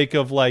in the wake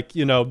of like,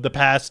 the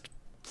past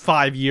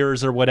 5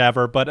 years or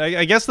whatever. But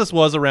I guess this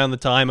was around the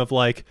time of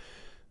like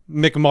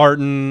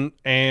McMartin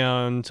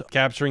and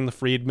Capturing the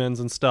Freedmans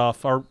and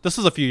stuff. Or this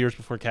is a few years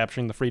before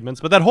Capturing the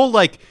Freedmans. But that whole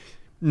like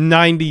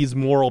 90s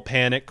moral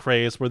panic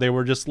craze where they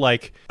were just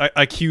like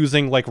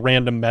accusing like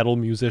random metal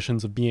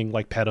musicians of being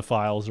like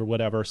pedophiles or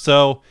whatever.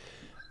 So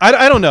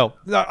I don't know.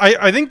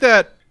 I think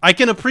that I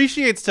can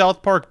appreciate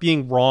South Park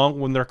being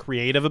wrong when they're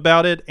creative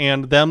about it,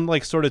 and them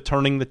like sort of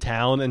turning the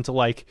town into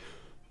like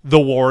the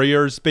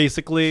Warriors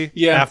basically.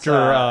 Yeah,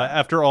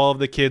 after all of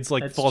the kids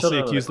like falsely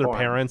accuse their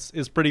parents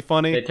is pretty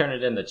funny. They turn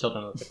it into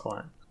Children of the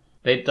Corn.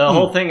 The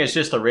whole thing is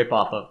just a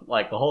ripoff of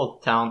like the whole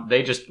town.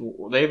 They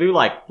do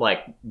like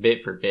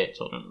bit for bit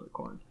Children of the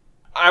Corn.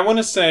 I want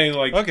to say,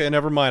 like... Okay,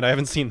 never mind. I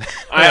haven't seen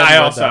that. I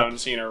also haven't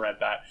seen or read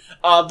that.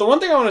 The one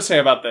thing I want to say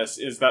about this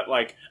is that,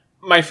 like,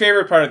 my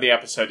favorite part of the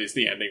episode is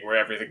the ending where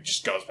everything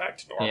just goes back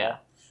to normal. Yeah.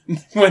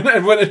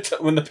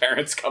 when the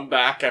parents come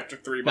back after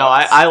 3 months. No,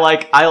 I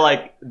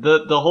like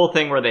the whole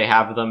thing where they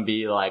have them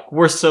be like,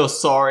 "We're so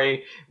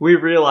sorry. We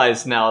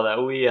realize now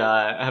that we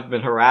have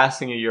been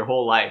harassing you your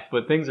whole life,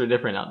 but things are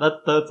different now."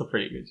 That's a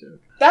pretty good joke.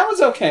 That was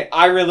okay.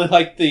 I really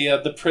liked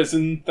the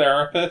prison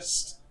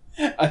therapist.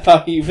 I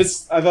thought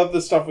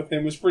the stuff with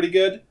him was pretty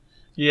good.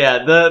 Yeah,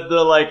 the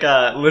like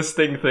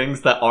listing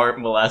things that aren't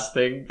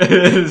molesting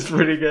is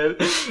pretty good.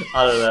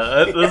 I don't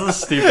know. This is a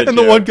stupid And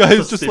joke. the one guy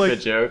It's is just a stupid like-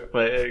 joke,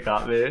 but it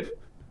got me.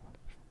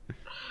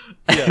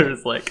 Yeah. It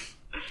was like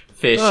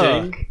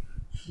fishing.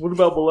 What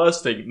about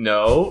molesting?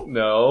 No.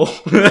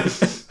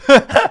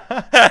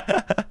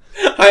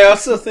 I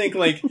also think,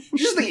 like,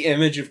 just the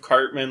image of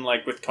Cartman,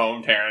 like, with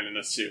combed hair and in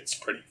a suit's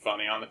pretty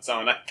funny on its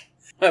own.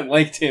 I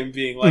liked him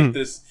being like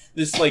this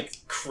like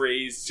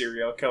crazed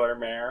serial killer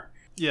mayor.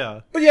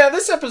 Yeah. But yeah,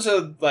 this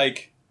episode,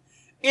 like,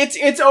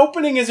 its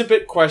opening is a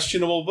bit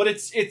questionable, but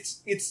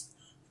it's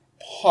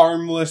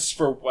harmless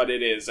for what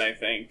it is, I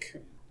think.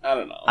 I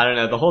don't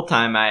know. The whole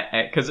time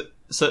cause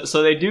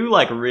so they do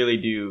like really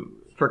do,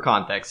 for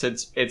context,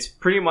 it's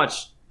pretty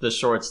much the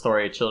short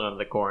story Children of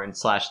the Corn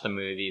 / the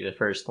movie, the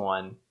first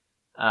one,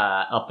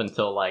 up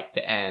until like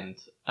the end,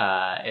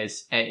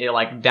 is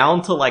like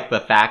down to like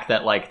the fact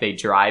that like they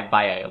drive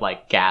by a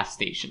like gas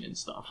station and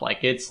stuff.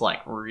 Like it's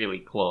like really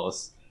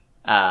close.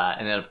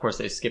 And then of course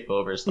they skip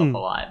over stuff a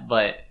lot,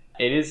 but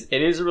it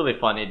is really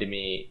funny to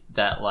me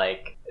that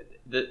like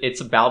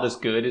it's about as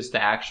good as the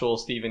actual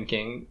Stephen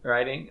King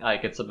writing.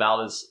 Like it's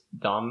about as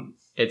dumb.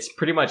 It's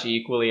pretty much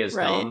equally as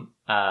dumb.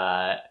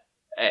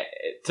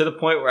 To the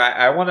point where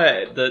I want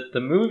to. The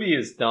movie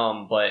is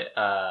dumb, but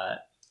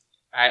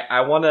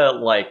I want to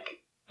like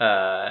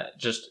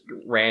just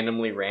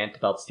randomly rant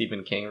about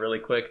Stephen King really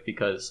quick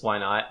because why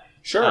not?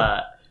 Sure.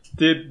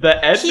 Dude, the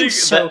ending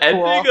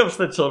of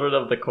the Children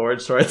of the Corn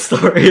short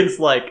story is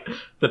like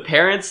the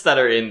parents that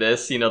are in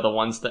this, you know, the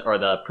ones that are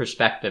the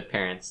prospective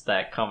parents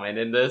that come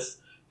in this,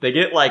 they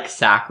get like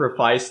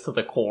sacrificed to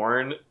the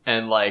corn,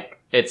 and like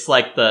it's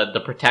like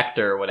the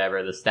protector or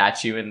whatever, the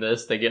statue in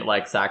this, they get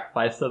like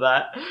sacrificed to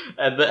that,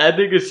 and the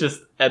ending is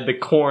just, and the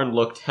corn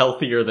looked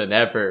healthier than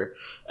ever,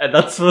 and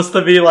that's supposed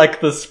to be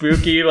like the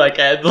spooky like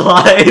end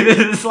line.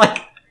 It's like,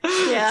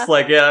 Yeah. it's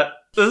like, yeah.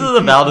 This is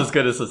about as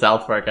good as the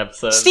South Park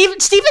episode. Stephen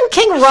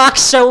King rocks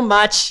so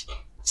much.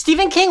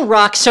 Stephen King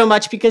rocks so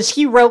much because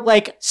he wrote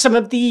like some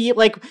of the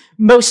like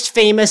most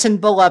famous and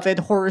beloved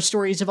horror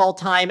stories of all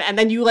time. And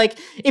then you like,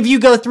 if you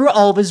go through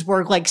all of his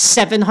work, like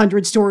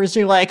 700 stories,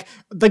 you're like,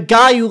 the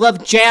guy who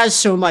loved jazz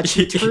so much,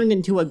 he turned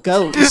into a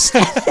ghost.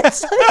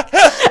 It's like,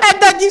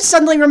 and then you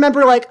suddenly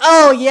remember like,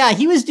 oh yeah,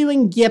 he was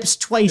doing yips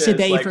twice a It's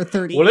day like, for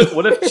 30 what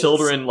years. if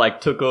children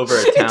like took over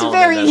a town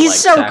very- and then he's like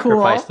so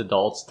cool. sacrificed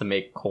adults to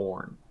make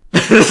corn?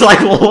 It's like,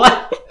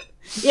 what?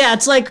 Yeah,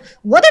 it's like,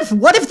 what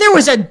if there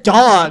was a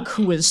dog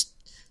who was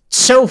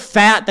so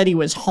fat that he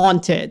was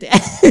haunted?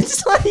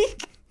 It's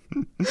like,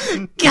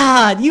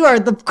 God, you are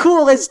the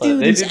coolest They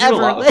dudes do a ever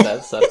lot with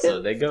lived. that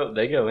episode.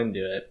 They go into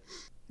it.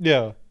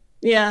 Yeah.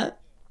 Yeah.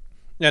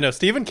 Yeah, no,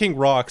 Stephen King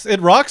rocks. It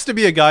rocks to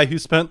be a guy who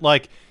spent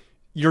like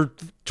your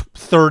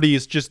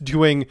 30s just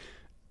doing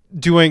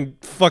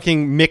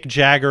fucking Mick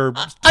Jagger,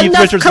 Keith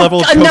Richards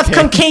level of enough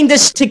cocaine. cocaine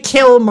to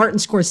kill Martin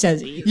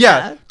Scorsese.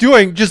 Yeah,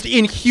 doing just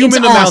inhuman It's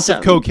amounts of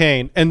awesome.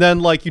 cocaine, and then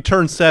like you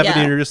turn 70 Yeah.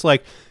 and you're just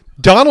like,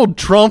 Donald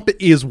Trump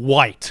is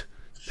white.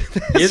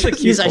 He is a cute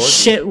He's a horse.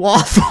 shit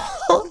waffle.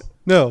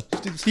 No,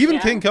 Stephen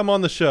King, come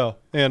on the show,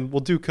 and we'll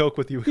do coke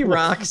with you. He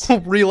rocks. We'll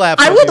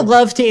relapse. I with would you.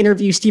 love to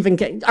interview Stephen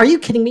King. Are you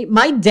kidding me?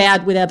 My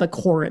dad would have a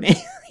coronet.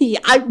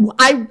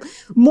 I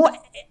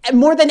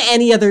more than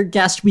any other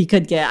guest we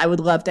could get, I would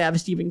love to have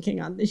Stephen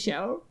King on the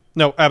show.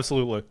 No,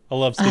 absolutely. I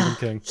love Stephen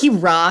King. He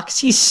rocks.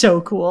 He's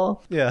so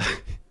cool. Yeah,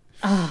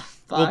 Fuck.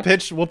 we'll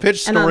pitch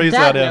And on stories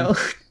that at him.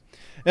 note,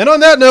 And on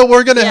that note,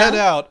 we're gonna Yeah. head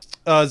out.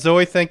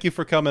 Zoe, thank you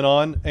for coming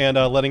on and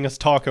letting us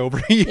talk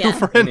over you Yeah.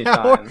 for an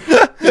hour.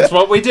 Anytime. It's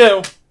what we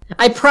do.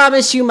 I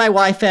promise you my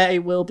Wi-Fi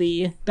will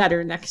be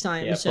better next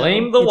time. Yeah, so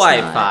blame the it's not-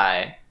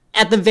 Wi-Fi.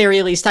 At the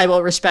very least, I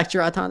will respect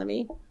your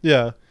autonomy.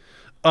 Yeah.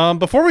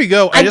 Before we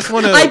go, I just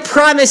want I to.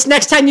 promise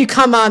next time you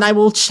come on, I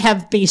will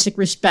have basic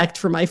respect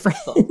for my friends.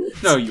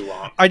 No, you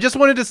won't. I just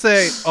wanted to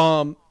say,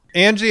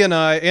 Angie,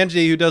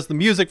 who does the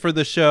music for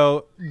the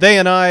show,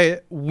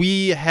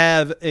 we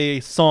have a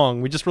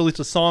song. We just released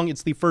a song.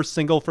 It's the first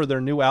single for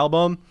their new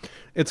album.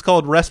 It's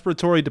called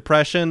Respiratory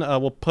Depression.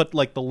 We'll put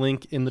like the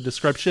link in the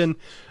description.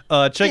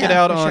 Check it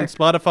Yeah, out for on sure.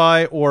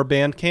 Spotify or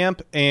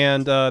Bandcamp,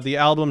 and the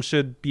album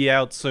should be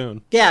out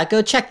soon. Yeah,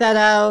 go check that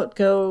out.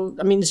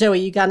 Zoe,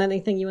 you got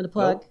anything you want to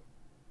plug?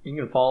 You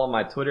can follow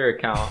my Twitter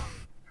account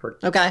for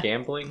Okay.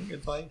 gambling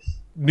advice.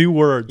 New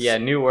words. Yeah,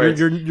 new words.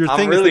 Your I'm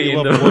thing is that really you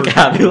love into words.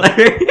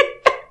 vocabulary.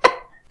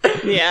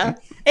 Yeah.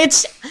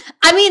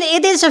 I mean,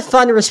 it is a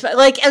fun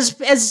like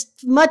as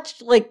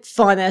much like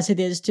fun as it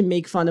is to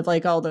make fun of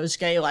like all those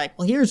gay, like,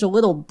 well, here's a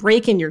little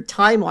break in your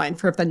timeline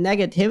for if the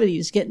negativity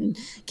is getting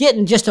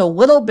just a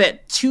little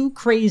bit too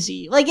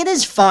crazy. Like, it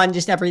is fun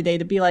just every day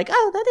to be like,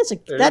 oh,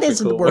 that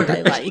is a cool word I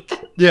word. like.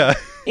 Yeah.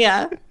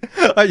 Yeah.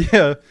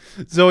 Yeah.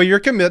 Zoe, your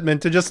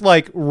commitment to just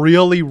like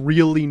really,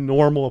 really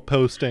normal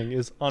posting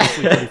is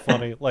honestly pretty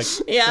funny. Like,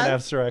 Yeah. in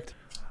abstract.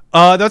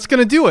 That's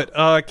gonna do it.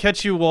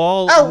 Catch you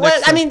all. Oh, next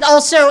well, I time. mean,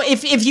 also,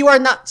 if you are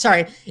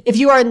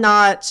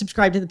not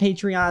subscribed to the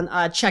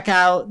Patreon, check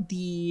out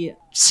the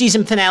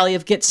season finale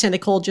of Get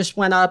Cynical just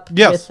went up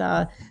Yes.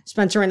 with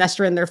Spencer and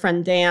Esther and their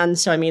friend Dan.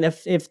 So, I mean,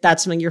 if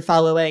that's something you're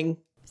following,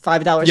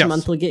 $5 Yes. a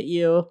month will get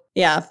you,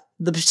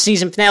 the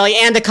season finale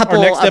and a Our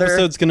couple next other.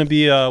 episode's gonna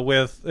be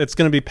it's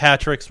gonna be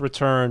Patrick's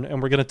return,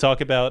 and we're gonna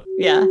talk about.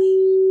 Yeah.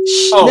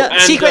 Oh, No,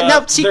 and, secret. there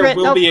Nope. Secret.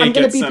 will Nope. be a I'm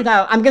gonna Get beep Cyn- it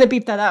out. I'm gonna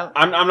beep that out.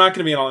 I'm not going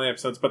to be in all the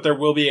episodes, but there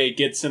will be a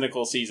Get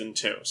Cynical season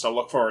 2, so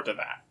look forward to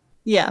that.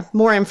 Yeah,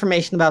 more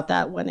information about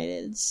that when it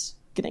is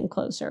getting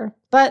closer.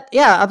 But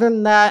yeah, other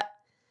than that,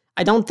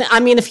 I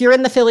mean, if you're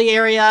in the Philly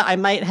area, I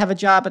might have a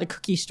job at a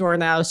cookie store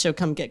now, so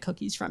come get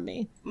cookies from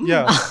me.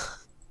 Yeah.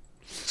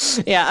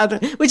 Yeah,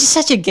 which is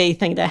such a gay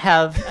thing to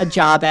have a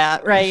job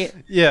at, right?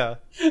 Yeah.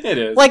 It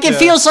is. Like, it Yeah.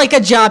 feels like a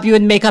job you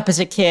would make up as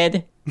a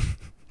kid.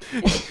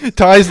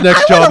 Ty's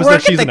next I job want is to that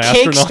work she's at an the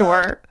cake astronaut.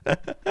 store.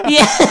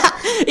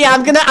 Yeah,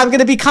 I'm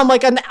gonna become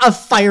like a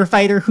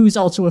firefighter who's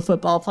also a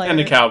football player. and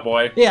a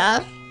cowboy.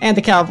 Yeah, and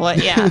a cowboy.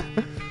 Yeah.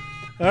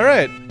 All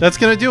right, that's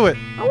gonna do it.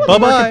 I want Bye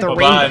to work at the bye.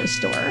 Bye-bye. Rainbow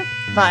store.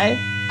 Bye.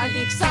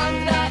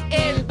 Aleksandra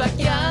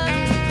Elbakian,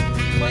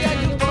 moja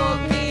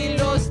любовь,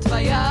 miłość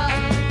twoja.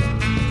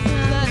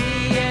 На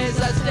ней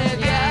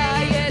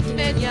заставляет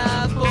меня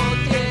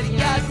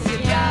потеряться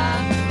я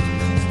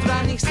в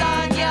странных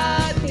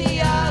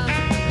занятиях,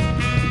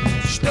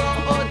 что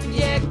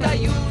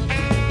отвлекают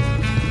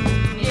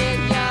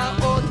меня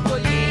от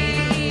боли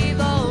и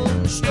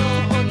волн, что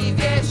они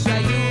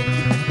вешают.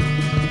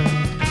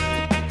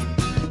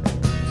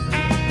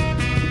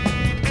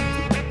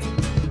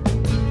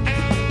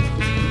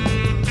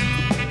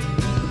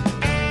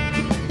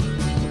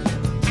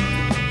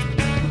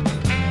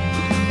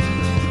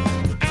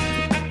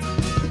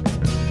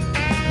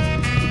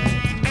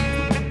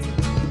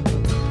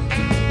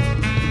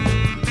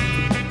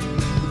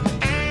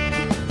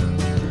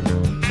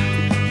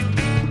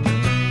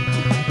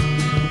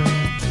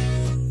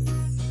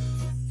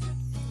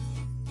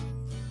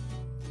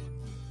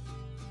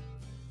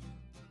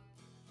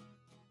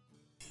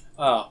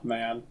 Oh,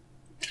 man.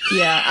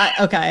 Yeah.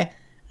 Okay.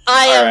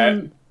 All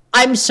right.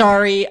 I'm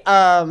sorry.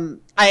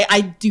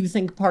 I do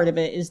think part of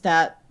it is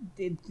that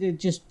it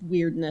just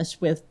weirdness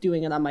with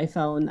doing it on my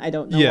phone. I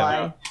don't know Yeah.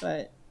 why,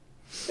 but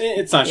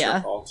It's not Yeah.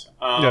 your fault.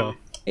 Yeah.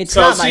 it's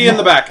So not see my you in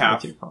the fault. back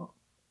half.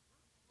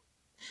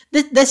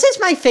 This is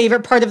my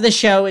favorite part of the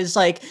show is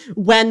like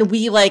when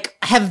we like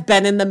have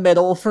been in the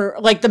middle for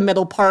like the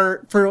middle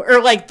part for or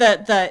like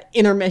the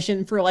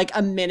intermission for like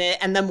a minute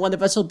and then one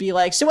of us will be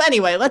like, so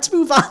anyway, let's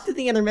move on to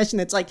the intermission.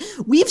 It's like,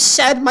 we've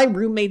said my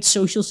roommate's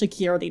social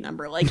security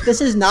number. Like,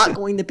 this is not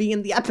going to be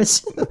in the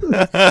episode.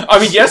 I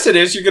mean, yes, it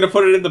is. You're going to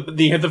put it in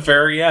at the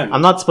very end.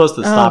 I'm not supposed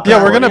to stop. Yeah,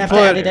 we're recording gonna have to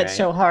put- edit it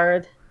so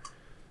hard.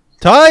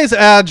 Ty's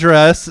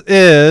address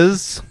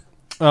is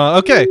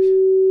okay.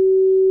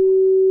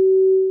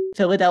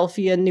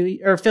 Philadelphia,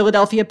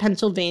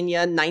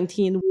 Pennsylvania,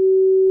 19.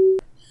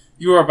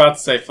 You were about to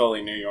say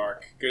Philly, New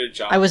York. Good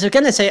job. I was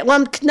gonna say it.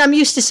 Well, I'm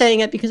used to saying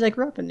it because I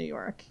grew up in New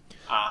York.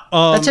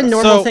 That's a So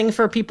normal thing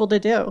for people to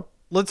do.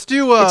 Let's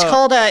do.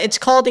 It's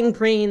called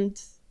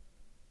ingrained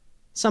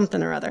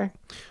something or other.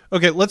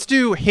 Okay, let's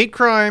do hate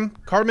crime.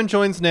 Cartman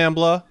joins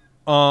Nambla.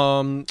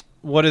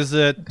 What is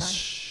it?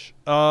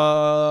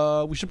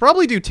 We should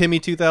probably do Timmy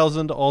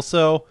 2000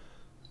 also.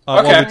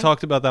 Okay. Well, we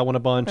talked about that one a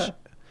bunch.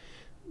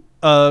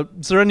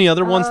 Is there any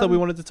other ones that we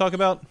wanted to talk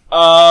about?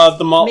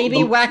 Maybe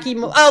wacky.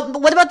 Oh,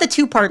 what about the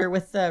two-parter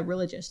with the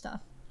religious stuff?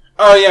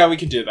 Oh yeah, we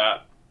could do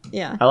that.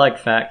 Yeah. I like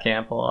Fat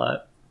Camp a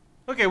lot.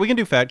 Okay, we can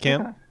do Fat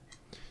Camp.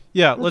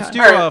 Yeah, let's Okay.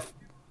 do Alright.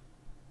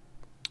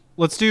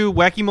 let's do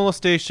Wacky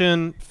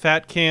Molestation,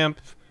 Fat Camp,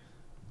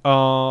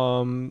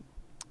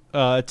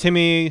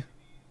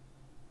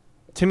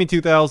 Timmy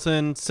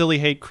 2000, Silly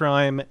Hate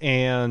Crime,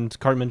 and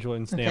Cartman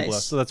joins Okay, Nambla.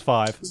 So that's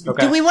 5.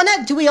 Okay.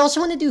 Do we also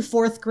want to do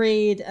fourth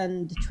grade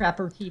and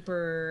Trapper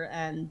Keeper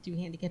and do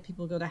handicapped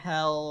people go to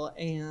hell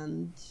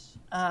and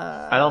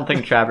I don't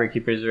think Trapper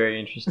Keeper is very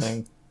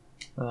interesting.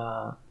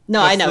 No,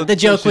 That's I know. the- The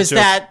joke that's the was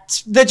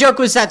joke.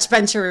 that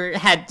Spencer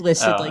had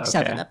listed Oh, like okay.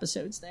 7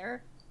 episodes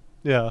there.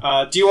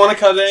 Yeah. Do you want to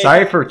cut any?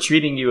 Sorry for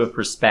treating you with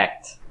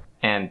respect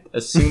and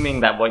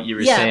assuming that what you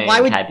were Yeah, saying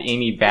why would- had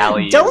any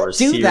value Don't or do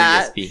serious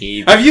that.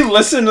 behavior. Have you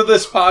listened to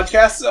this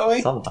podcast,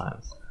 Zoe?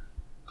 Sometimes.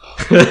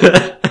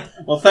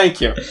 Well, thank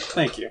you.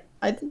 Thank you.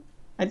 I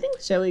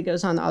think Zoe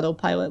goes on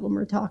autopilot when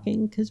we're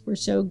talking because we're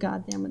so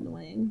goddamn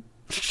annoying.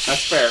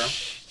 That's fair.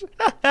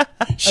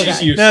 She's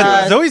Okay. used Yeah,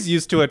 to it. Zoe's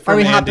used to it are from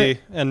we Andy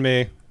and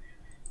me.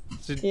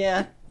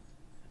 Yeah.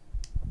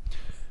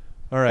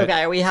 All right.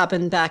 Okay, are we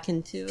hopping back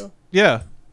into? Yeah.